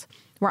world,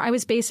 where I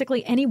was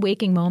basically any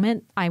waking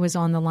moment, I was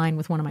on the line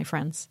with one of my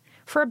friends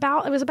for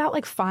it was about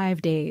like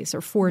 5 days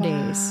or 4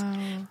 days.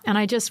 And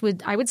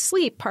I would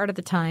sleep part of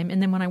the time.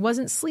 And then when I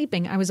wasn't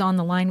sleeping, I was on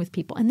the line with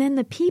people. And then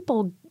the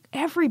people,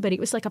 everybody, it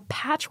was like a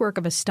patchwork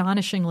of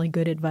astonishingly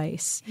good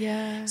advice.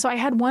 Yeah. So I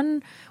had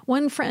one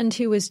friend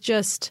who was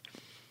just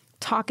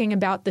talking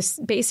about this,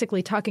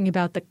 basically talking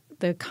about the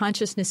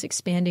consciousness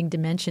expanding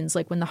dimensions,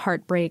 like when the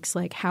heart breaks,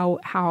 like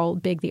how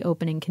big the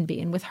opening can be.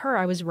 And with her,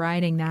 I was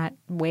riding that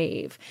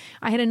wave.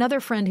 I had another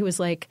friend who was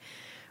like,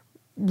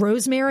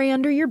 rosemary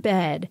under your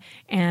bed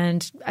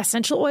and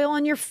essential oil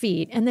on your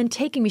feet, and then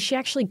taking me. She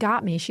actually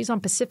got me. She's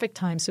on Pacific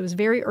time, so it was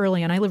very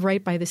early, and I live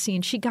right by the sea.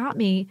 And she got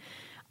me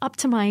up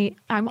to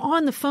I'm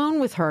on the phone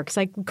with her because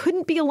I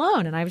couldn't be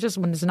alone, and I was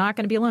not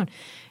going to be alone.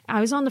 I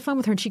was on the phone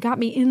with her, and she got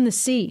me in the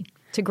sea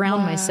to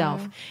ground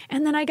myself.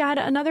 And then I got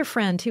another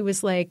friend who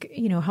was like,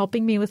 you know,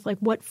 helping me with like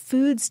what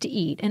foods to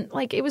eat. And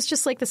like, it was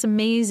just like this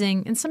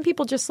amazing, and some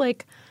people just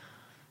like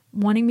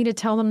wanting me to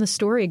tell them the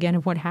story again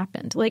of what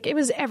happened. Like it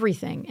was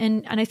everything.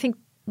 And I think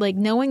like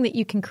knowing that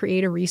you can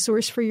create a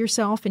resource for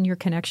yourself and your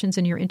connections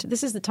and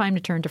this is the time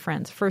to turn to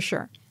friends for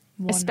sure.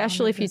 100%.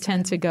 Especially if you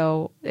tend to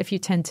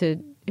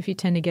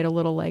get a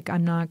little like,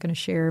 I'm not going to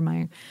share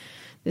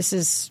this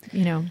is,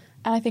 you know.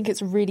 And I think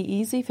it's really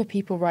easy for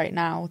people right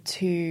now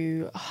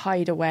to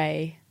hide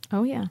away.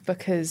 Oh, yeah.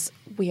 Because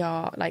we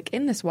are like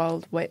in this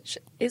world, which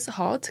is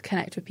hard to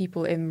connect with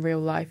people in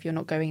real life. You're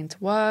not going into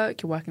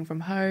work, you're working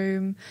from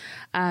home,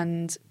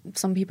 and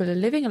some people are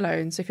living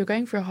alone. So if you're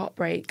going through a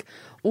heartbreak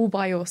all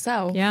by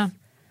yourself. Yeah.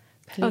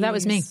 Please. Oh, that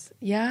was me.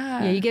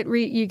 Yeah. Yeah,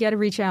 you got to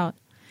reach out.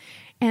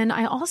 And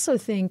I also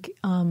think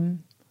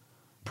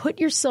put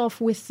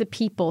yourself with the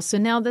people. So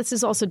now this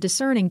is also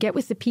discerning. Get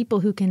with the people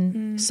who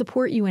can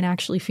support you in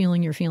actually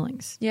feeling your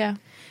feelings. Yeah.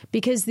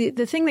 Because the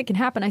thing that can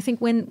happen, I think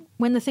when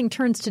the thing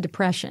turns to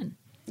depression,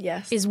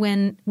 yes, is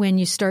when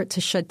you start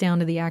to shut down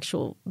to the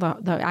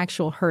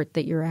actual hurt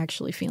that you're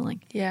actually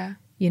feeling. Yeah.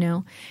 You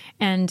know?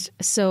 And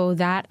so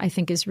that I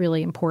think is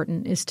really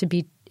important, is to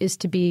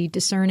be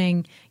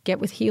discerning, get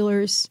with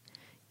healers,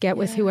 get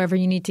with whoever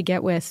you need to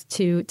get with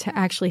to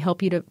actually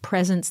help you to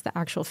presence the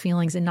actual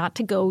feelings, and not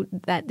to go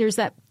that there's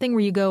that thing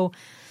where you go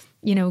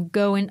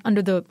in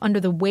under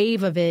the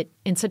wave of it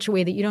in such a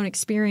way that you don't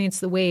experience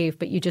the wave,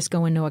 but you just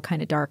go into a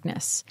kind of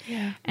darkness.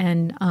 Yeah.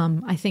 And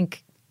I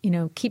think,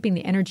 keeping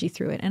the energy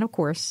through it. And of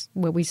course,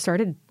 when we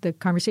started the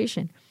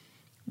conversation,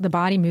 the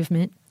body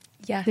movement.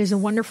 Yes. There's a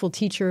wonderful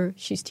teacher.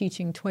 She's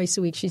teaching twice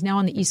a week. She's now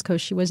on the East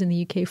Coast. She was in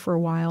the UK for a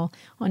while.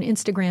 On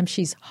Instagram,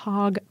 she's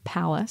Hog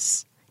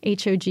Palace.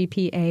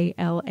 Hogpalace.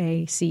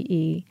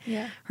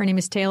 Yeah. Her name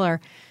is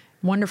Taylor.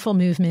 Wonderful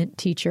movement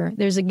teacher.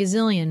 There's a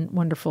gazillion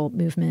wonderful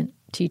movement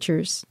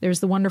teachers. There's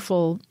the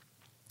wonderful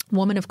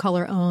woman of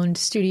color owned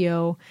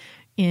studio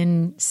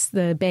in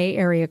the Bay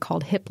Area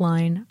called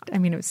Hipline. I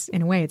mean,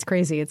 in a way, it's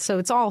crazy. It's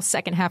all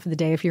second half of the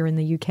day if you're in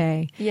the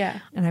UK. Yeah.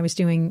 And I was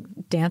doing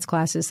dance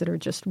classes that are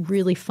just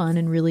really fun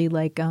and really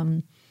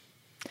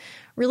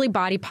really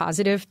body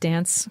positive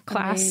dance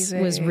class.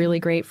 Amazing. Was really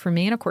great for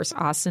me. And of course,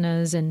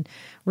 asanas and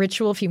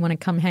ritual. If you want to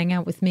come hang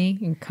out with me, you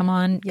can come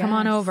on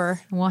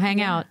over and we'll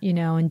hang out,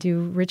 and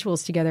do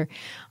rituals together.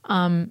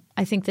 I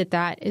think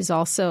that is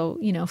also,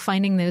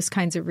 finding those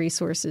kinds of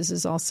resources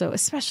is also,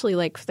 especially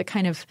like the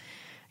kind of,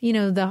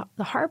 the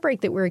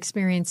heartbreak that we're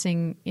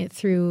experiencing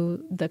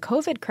through the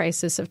COVID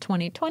crisis of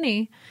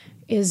 2020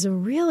 is a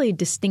really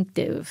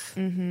distinctive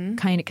kind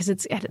of,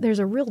 because there's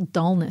a real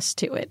dullness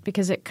to it,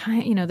 because it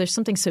kind of, there's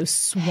something so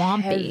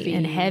swampy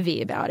and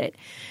heavy about it.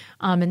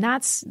 And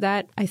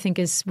that I think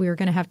is, we're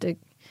going to have to,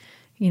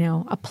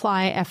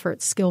 apply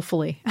effort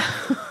skillfully.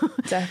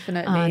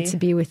 Definitely. To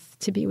be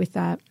with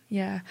that.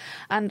 Yeah.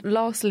 And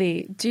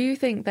lastly, do you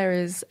think there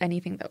is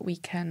anything that we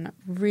can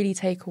really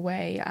take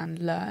away and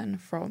learn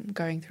from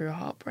going through a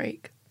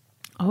heartbreak?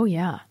 Oh,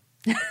 yeah.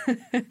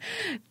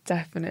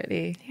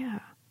 Definitely. Yeah.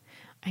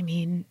 I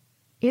mean,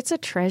 it's a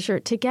treasure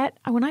to get.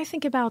 When I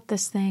think about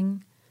this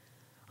thing,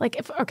 like,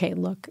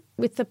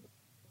 with the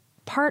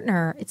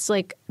partner, it's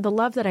like the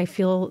love that I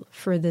feel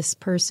for this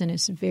person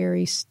is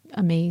very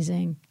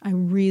amazing. I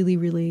really,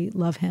 really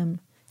love him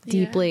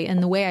deeply.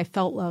 And the way I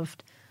felt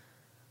loved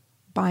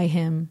by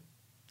him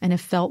and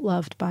have felt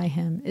loved by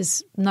him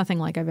is nothing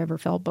like I've ever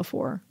felt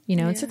before.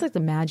 It's just like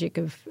the magic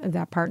of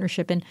that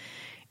partnership.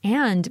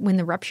 And when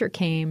the rupture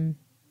came,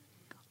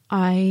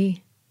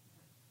 I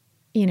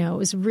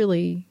was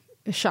really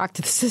a shock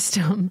to the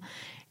system.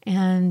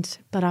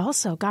 But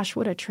also, gosh,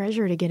 what a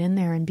treasure to get in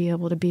there and be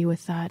able to be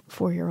with that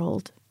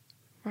 4-year-old.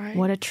 Right.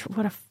 What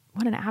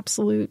an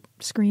absolute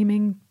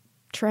screaming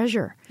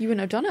treasure. You wouldn't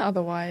have done it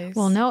otherwise.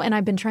 Well, no, and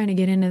I've been trying to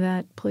get into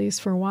that place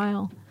for a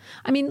while.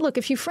 I mean, look,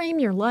 if you frame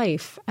your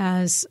life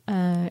as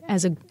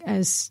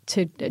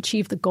to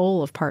achieve the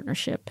goal of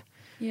partnership,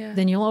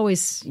 then you'll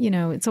always,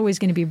 it's always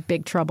going to be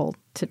big trouble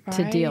to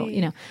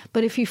deal,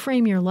 But if you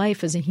frame your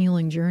life as a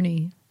healing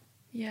journey,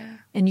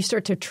 and you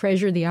start to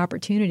treasure the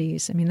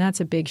opportunities, I mean, that's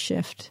a big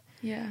shift.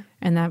 Yeah.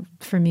 And that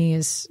for me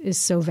is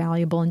so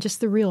valuable, and just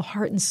the real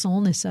heart and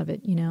soulness of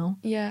it,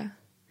 Yeah.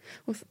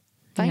 Well,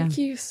 thank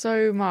you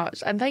so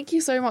much. And thank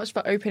you so much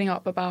for opening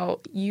up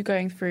about you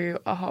going through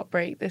a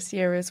heartbreak this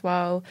year as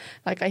well.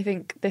 Like, I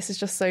think this is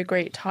just so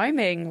great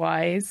timing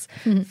wise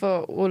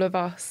for all of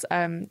us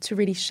to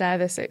really share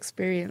this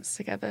experience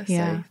together.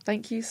 Yeah. So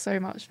thank you so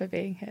much for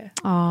being here.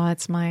 Oh,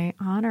 it's my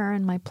honor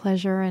and my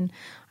pleasure. And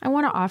I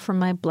want to offer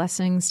my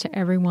blessings to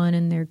everyone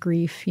in their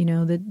grief,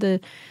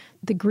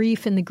 the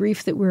grief and the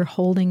grief that we're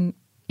holding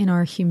in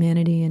our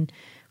humanity, and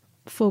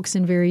folks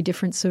in very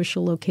different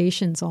social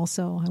locations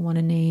also. I want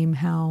to name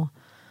how,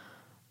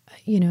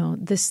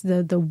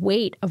 the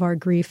weight of our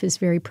grief is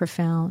very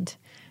profound.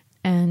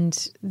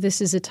 And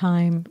this is a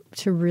time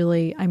to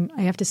really,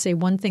 I have to say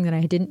one thing that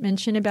I didn't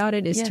mention about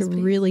it is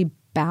really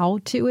bow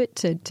to it,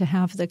 to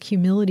have the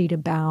humility to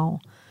bow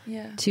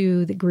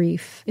to the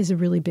grief is a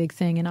really big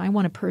thing. And I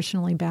want to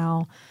personally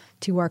bow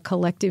to our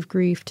collective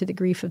grief, to the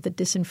grief of the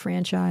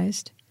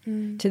disenfranchised,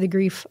 to the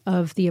grief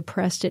of the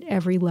oppressed at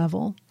every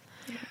level.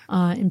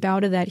 And bow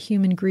to that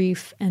human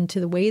grief and to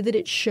the way that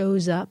it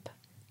shows up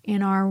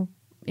in our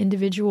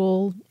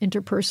individual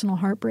interpersonal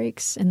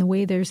heartbreaks and the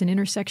way there's an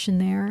intersection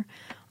there.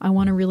 I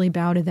want to really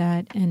bow to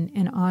that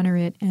and honor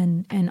it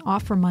and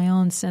offer my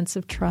own sense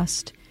of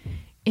trust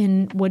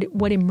in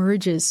what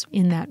emerges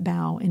in that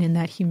bow and in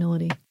that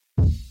humility.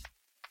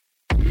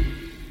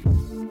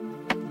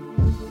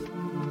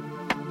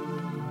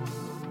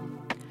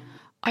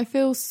 I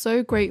feel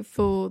so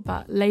grateful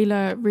that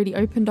Layla really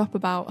opened up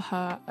about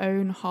her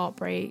own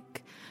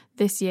heartbreak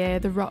this year,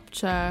 the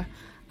rupture,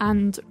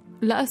 and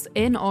let us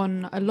in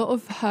on a lot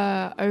of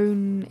her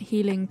own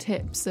healing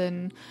tips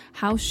and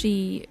how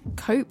she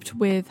coped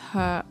with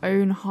her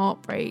own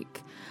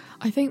heartbreak.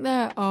 I think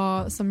there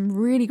are some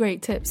really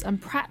great tips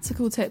and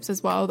practical tips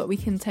as well that we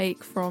can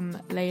take from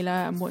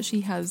Layla and what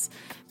she has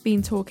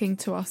been talking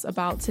to us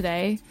about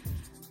today.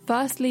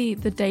 Firstly,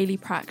 the daily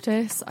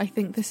practice. I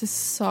think this is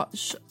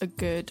such a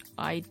good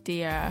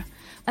idea.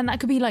 And that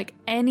could be like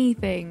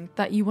anything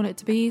that you want it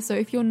to be. So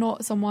if you're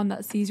not someone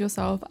that sees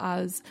yourself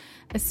as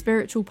a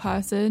spiritual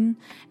person,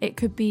 it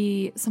could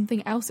be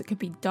something else. It could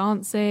be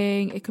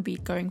dancing. It could be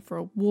going for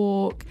a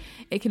walk.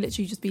 It could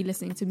literally just be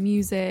listening to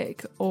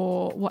music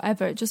or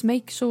whatever. Just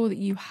make sure that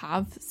you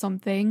have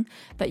something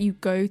that you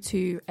go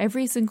to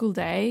every single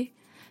day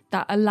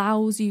that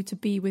allows you to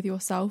be with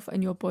yourself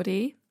and your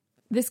body.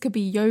 This could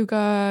be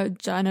yoga,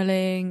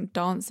 journaling,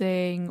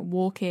 dancing,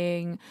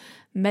 walking,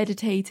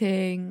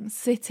 meditating,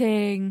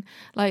 sitting.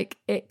 Like,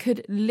 it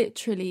could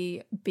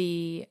literally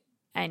be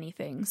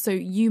anything. So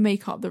you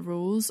make up the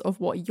rules of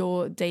what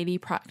your daily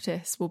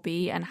practice will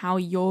be and how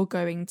you're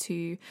going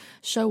to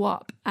show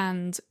up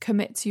and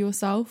commit to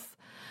yourself.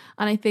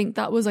 And I think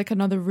that was like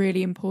another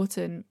really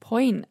important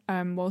point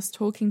whilst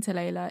talking to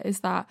Layla, is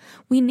that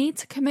we need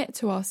to commit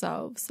to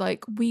ourselves.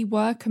 Like, we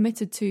were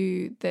committed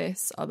to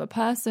this other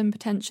person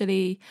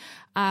potentially,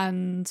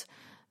 and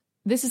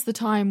this is the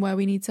time where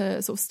we need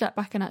to sort of step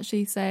back and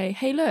actually say,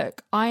 hey,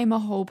 look, I'm a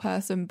whole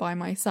person by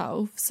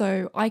myself,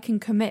 so I can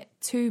commit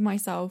to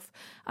myself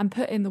and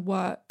put in the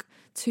work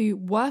to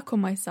work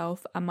on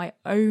myself and my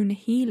own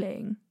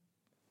healing.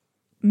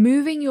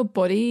 Moving your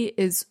body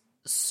is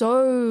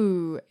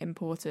so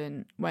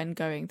important when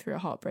going through a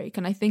heartbreak,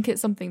 and I think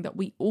it's something that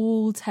we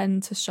all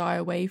tend to shy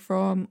away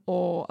from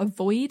or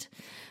avoid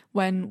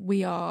when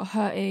we are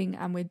hurting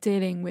and we're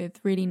dealing with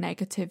really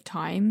negative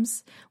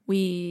times.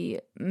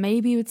 We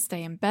maybe would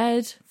stay in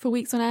bed for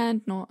weeks on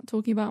end, not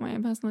talking about my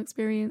own personal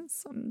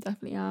experience. I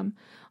definitely am.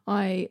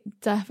 I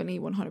definitely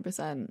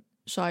 100%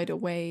 shied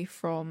away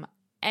from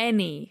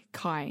any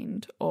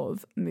kind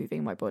of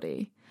moving my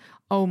body.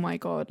 Oh my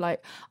God.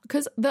 Like,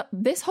 because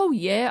this whole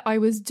year I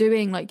was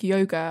doing like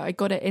yoga. I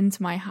got it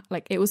into my,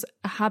 like, it was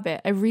a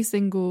habit. Every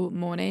single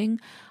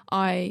morning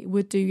I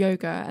would do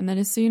yoga. And then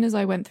as soon as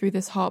I went through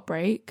this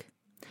heartbreak,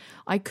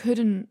 I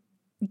couldn't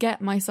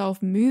get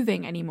myself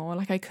moving anymore.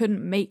 Like, I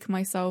couldn't make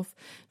myself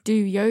do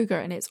yoga.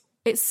 And it's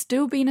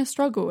still been a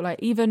struggle. Like,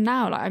 even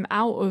now, like I'm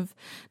out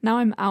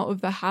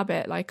of the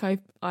habit. Like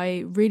I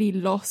really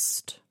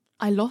lost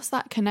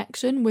that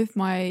connection with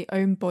my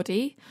own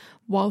body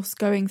whilst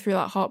going through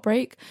that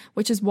heartbreak,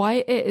 which is why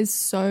it is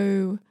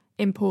so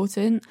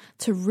important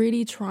to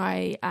really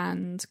try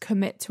and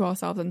commit to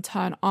ourselves and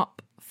turn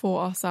up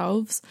for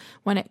ourselves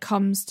when it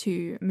comes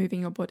to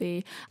moving your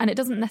body. And it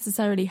doesn't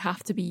necessarily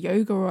have to be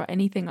yoga or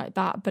anything like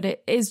that, but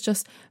it is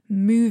just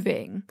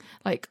moving,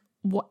 like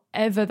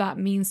whatever that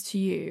means to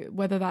you,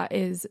 whether that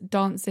is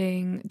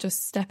dancing,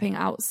 just stepping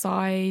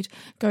outside,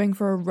 going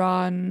for a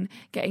run,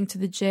 getting to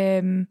the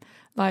gym,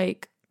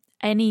 like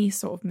any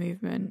sort of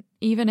movement,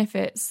 even if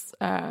it's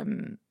I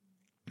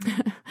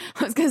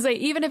was gonna say,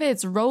 even if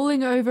it's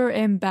rolling over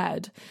in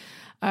bed,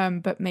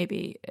 but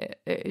maybe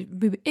it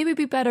would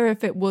be better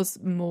if it was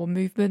more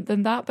movement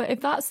than that. But if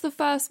that's the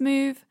first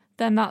move,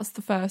 then that's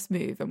the first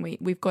move, and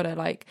we've got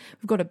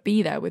to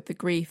be there with the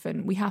grief,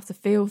 and we have to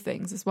feel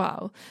things as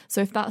well.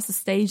 So if that's the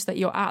stage that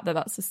you're at,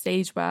 that's the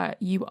stage where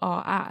you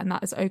are at, and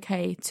that is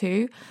okay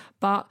too.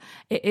 But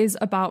it is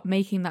about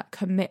making that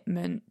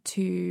commitment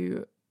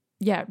to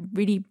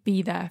really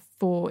be there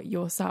for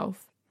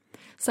yourself.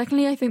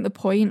 Secondly, I think the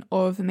point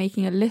of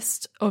making a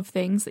list of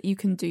things that you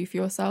can do for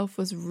yourself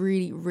was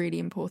really, really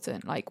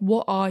important. Like,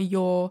 what are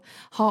your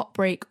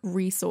heartbreak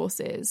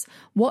resources?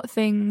 What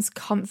things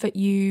comfort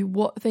you?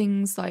 What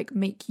things like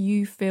make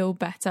you feel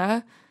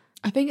better?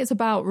 I think it's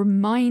about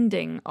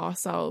reminding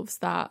ourselves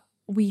that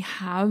we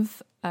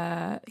have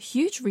a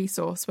huge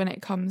resource when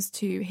it comes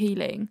to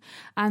healing,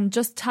 and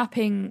just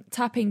tapping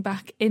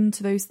back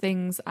into those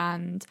things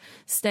and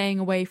staying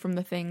away from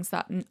the things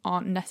that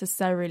aren't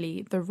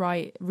necessarily the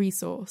right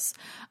resource.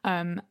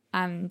 And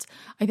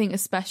I think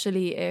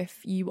especially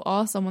if you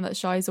are someone that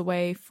shies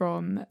away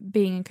from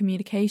being in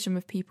communication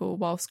with people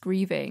whilst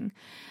grieving,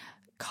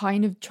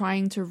 kind of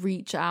trying to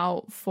reach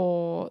out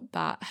for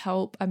that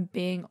help and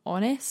being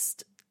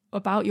honest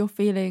about your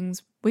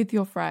feelings with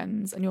your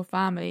friends and your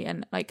family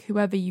and like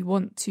whoever you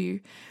want to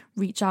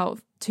reach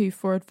out to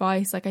for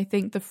advice. Like, I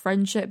think the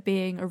friendship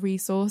being a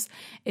resource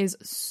is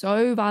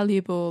so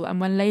valuable. And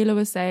when Layla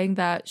was saying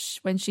that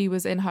when she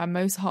was in her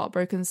most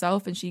heartbroken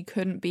self and she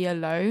couldn't be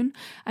alone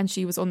and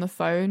she was on the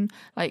phone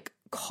like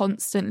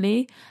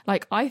constantly,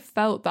 like I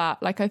felt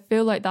that. Like, I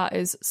feel like that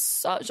is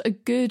such a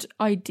good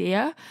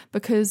idea,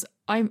 because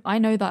I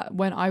know that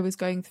when I was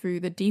going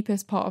through the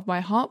deepest part of my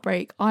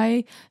heartbreak,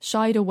 I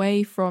shied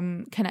away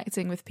from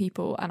connecting with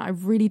people, and I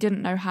really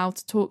didn't know how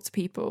to talk to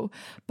people.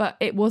 But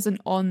it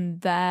wasn't on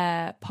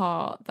their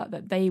part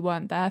that they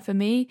weren't there for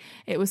me.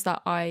 It was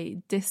that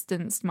I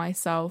distanced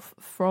myself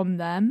from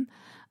them.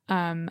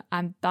 And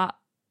that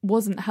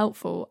wasn't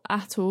helpful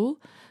at all.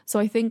 So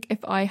I think if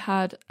I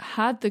had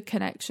the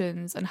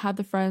connections and had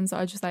the friends that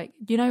are just like,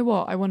 you know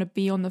what, I want to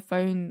be on the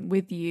phone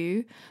with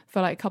you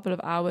for like a couple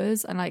of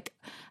hours, and like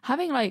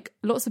having like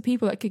lots of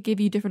people that could give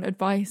you different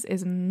advice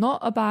is not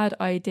a bad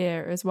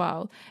idea as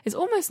well. It's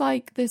almost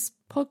like this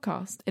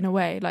podcast in a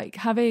way, like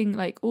having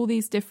like all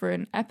these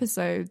different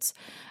episodes,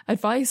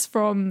 advice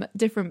from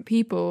different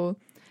people.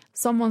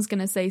 Someone's going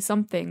to say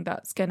something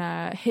that's going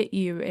to hit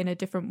you in a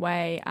different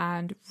way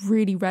and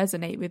really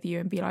resonate with you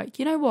and be like,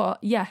 you know what?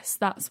 Yes,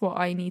 that's what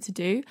I need to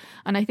do.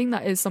 And I think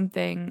that is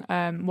something,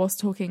 whilst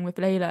talking with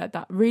Layla,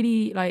 that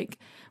really like,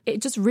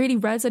 it just really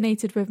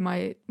resonated with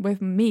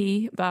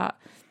me that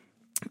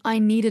I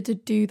needed to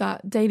do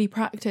that daily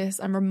practice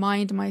and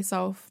remind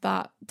myself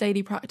that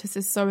daily practice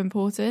is so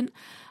important.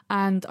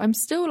 And I'm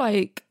still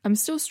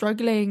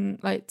struggling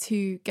like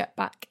to get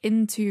back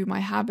into my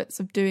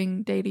habits of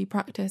doing daily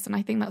practice. And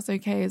I think that's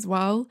okay as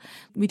well.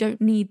 We don't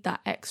need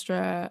that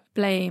extra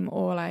blame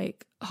or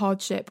like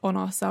hardship on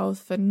ourselves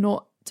for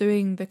not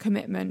doing the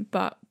commitment,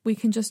 but we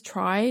can just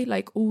try.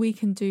 Like all we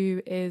can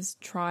do is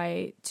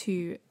try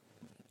to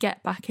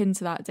get back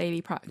into that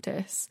daily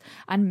practice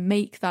and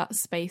make that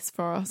space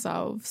for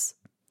ourselves.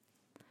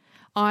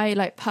 I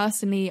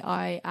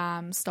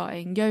am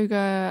starting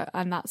yoga,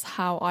 and that's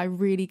how I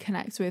really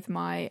connect with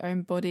my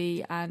own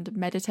body and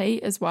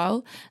meditate as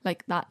well.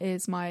 Like that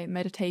is my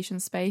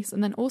meditation space.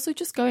 And then also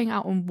just going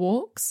out on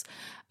walks,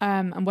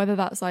 and whether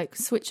that's like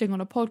switching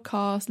on a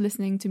podcast,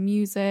 listening to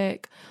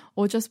music,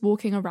 or just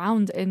walking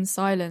around in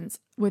silence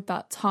with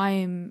that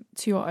time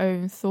to your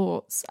own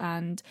thoughts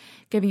and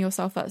giving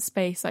yourself that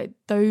space. Like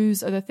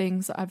those are the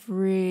things that have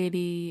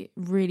really,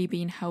 really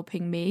been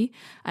helping me,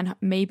 and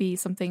maybe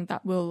something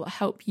that will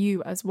help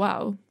you as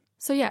well.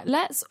 So yeah,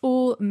 let's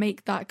all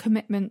make that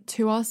commitment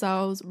to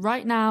ourselves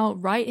right now,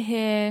 right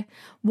here.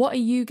 What are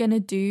you going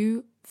to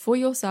do for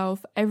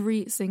yourself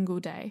every single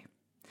day?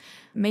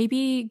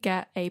 Maybe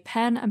get a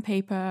pen and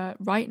paper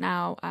right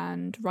now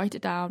and write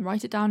it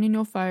down in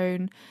your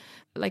phone.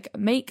 Like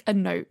make a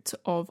note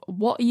of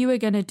what you are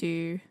going to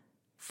do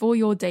for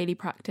your daily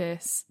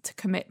practice to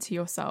commit to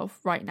yourself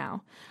right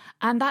now.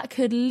 And that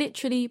could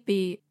literally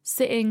be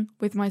sitting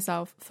with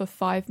myself for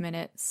 5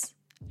 minutes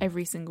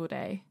every single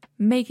day,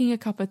 making a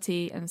cup of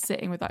tea and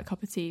sitting with that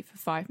cup of tea for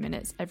 5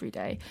 minutes every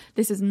day.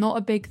 This is not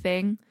a big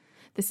thing.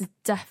 This is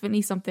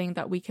definitely something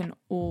that we can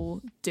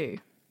all do.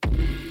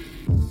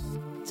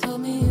 Tell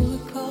me you were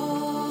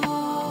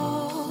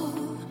cold,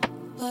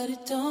 but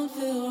it don't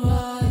feel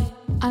right.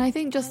 And I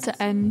think just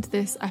to end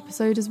this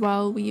episode as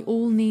well, we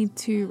all need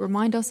to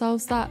remind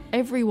ourselves that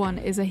everyone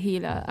is a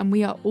healer and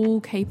we are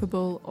all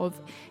capable of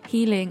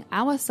healing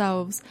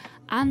ourselves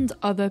and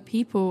other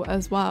people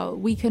as well.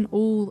 We can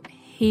all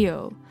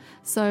heal.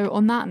 So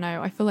on that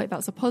note, I feel like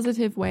that's a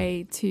positive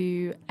way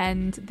to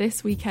end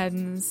this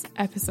weekend's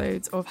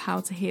episodes of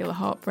How to Heal a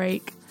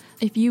Heartbreak.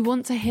 If you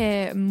want to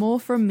hear more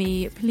from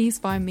me, please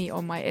find me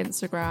on my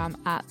Instagram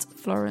at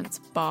Florence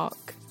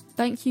Bark.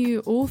 Thank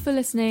you all for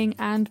listening,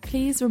 and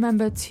please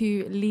remember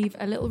to leave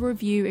a little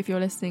review if you're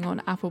listening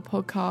on Apple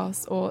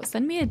Podcasts, or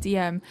send me a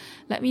DM.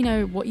 Let me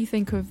know what you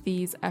think of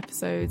these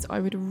episodes. I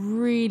would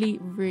really,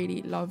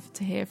 really love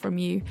to hear from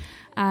you,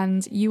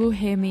 and you will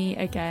hear me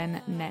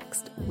again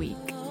next week.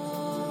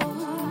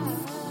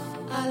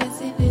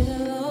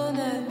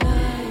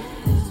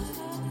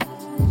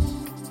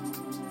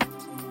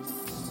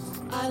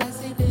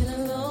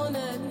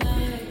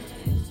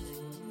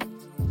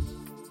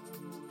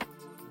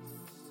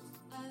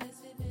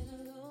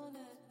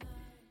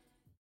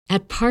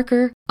 At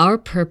Parker, our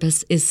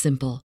purpose is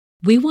simple.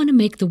 We want to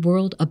make the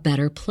world a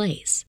better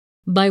place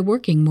by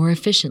working more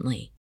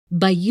efficiently,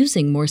 by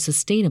using more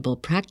sustainable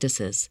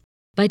practices,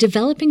 by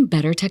developing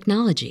better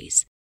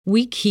technologies.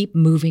 We keep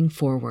moving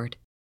forward.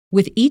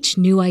 With each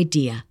new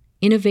idea,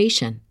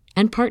 innovation,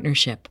 and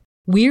partnership,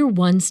 we're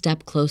one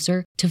step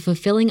closer to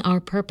fulfilling our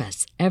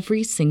purpose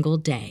every single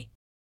day.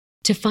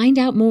 To find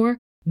out more,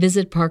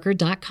 visit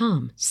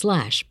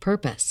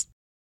parker.com/purpose.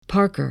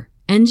 Parker,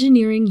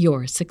 engineering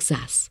your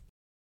success.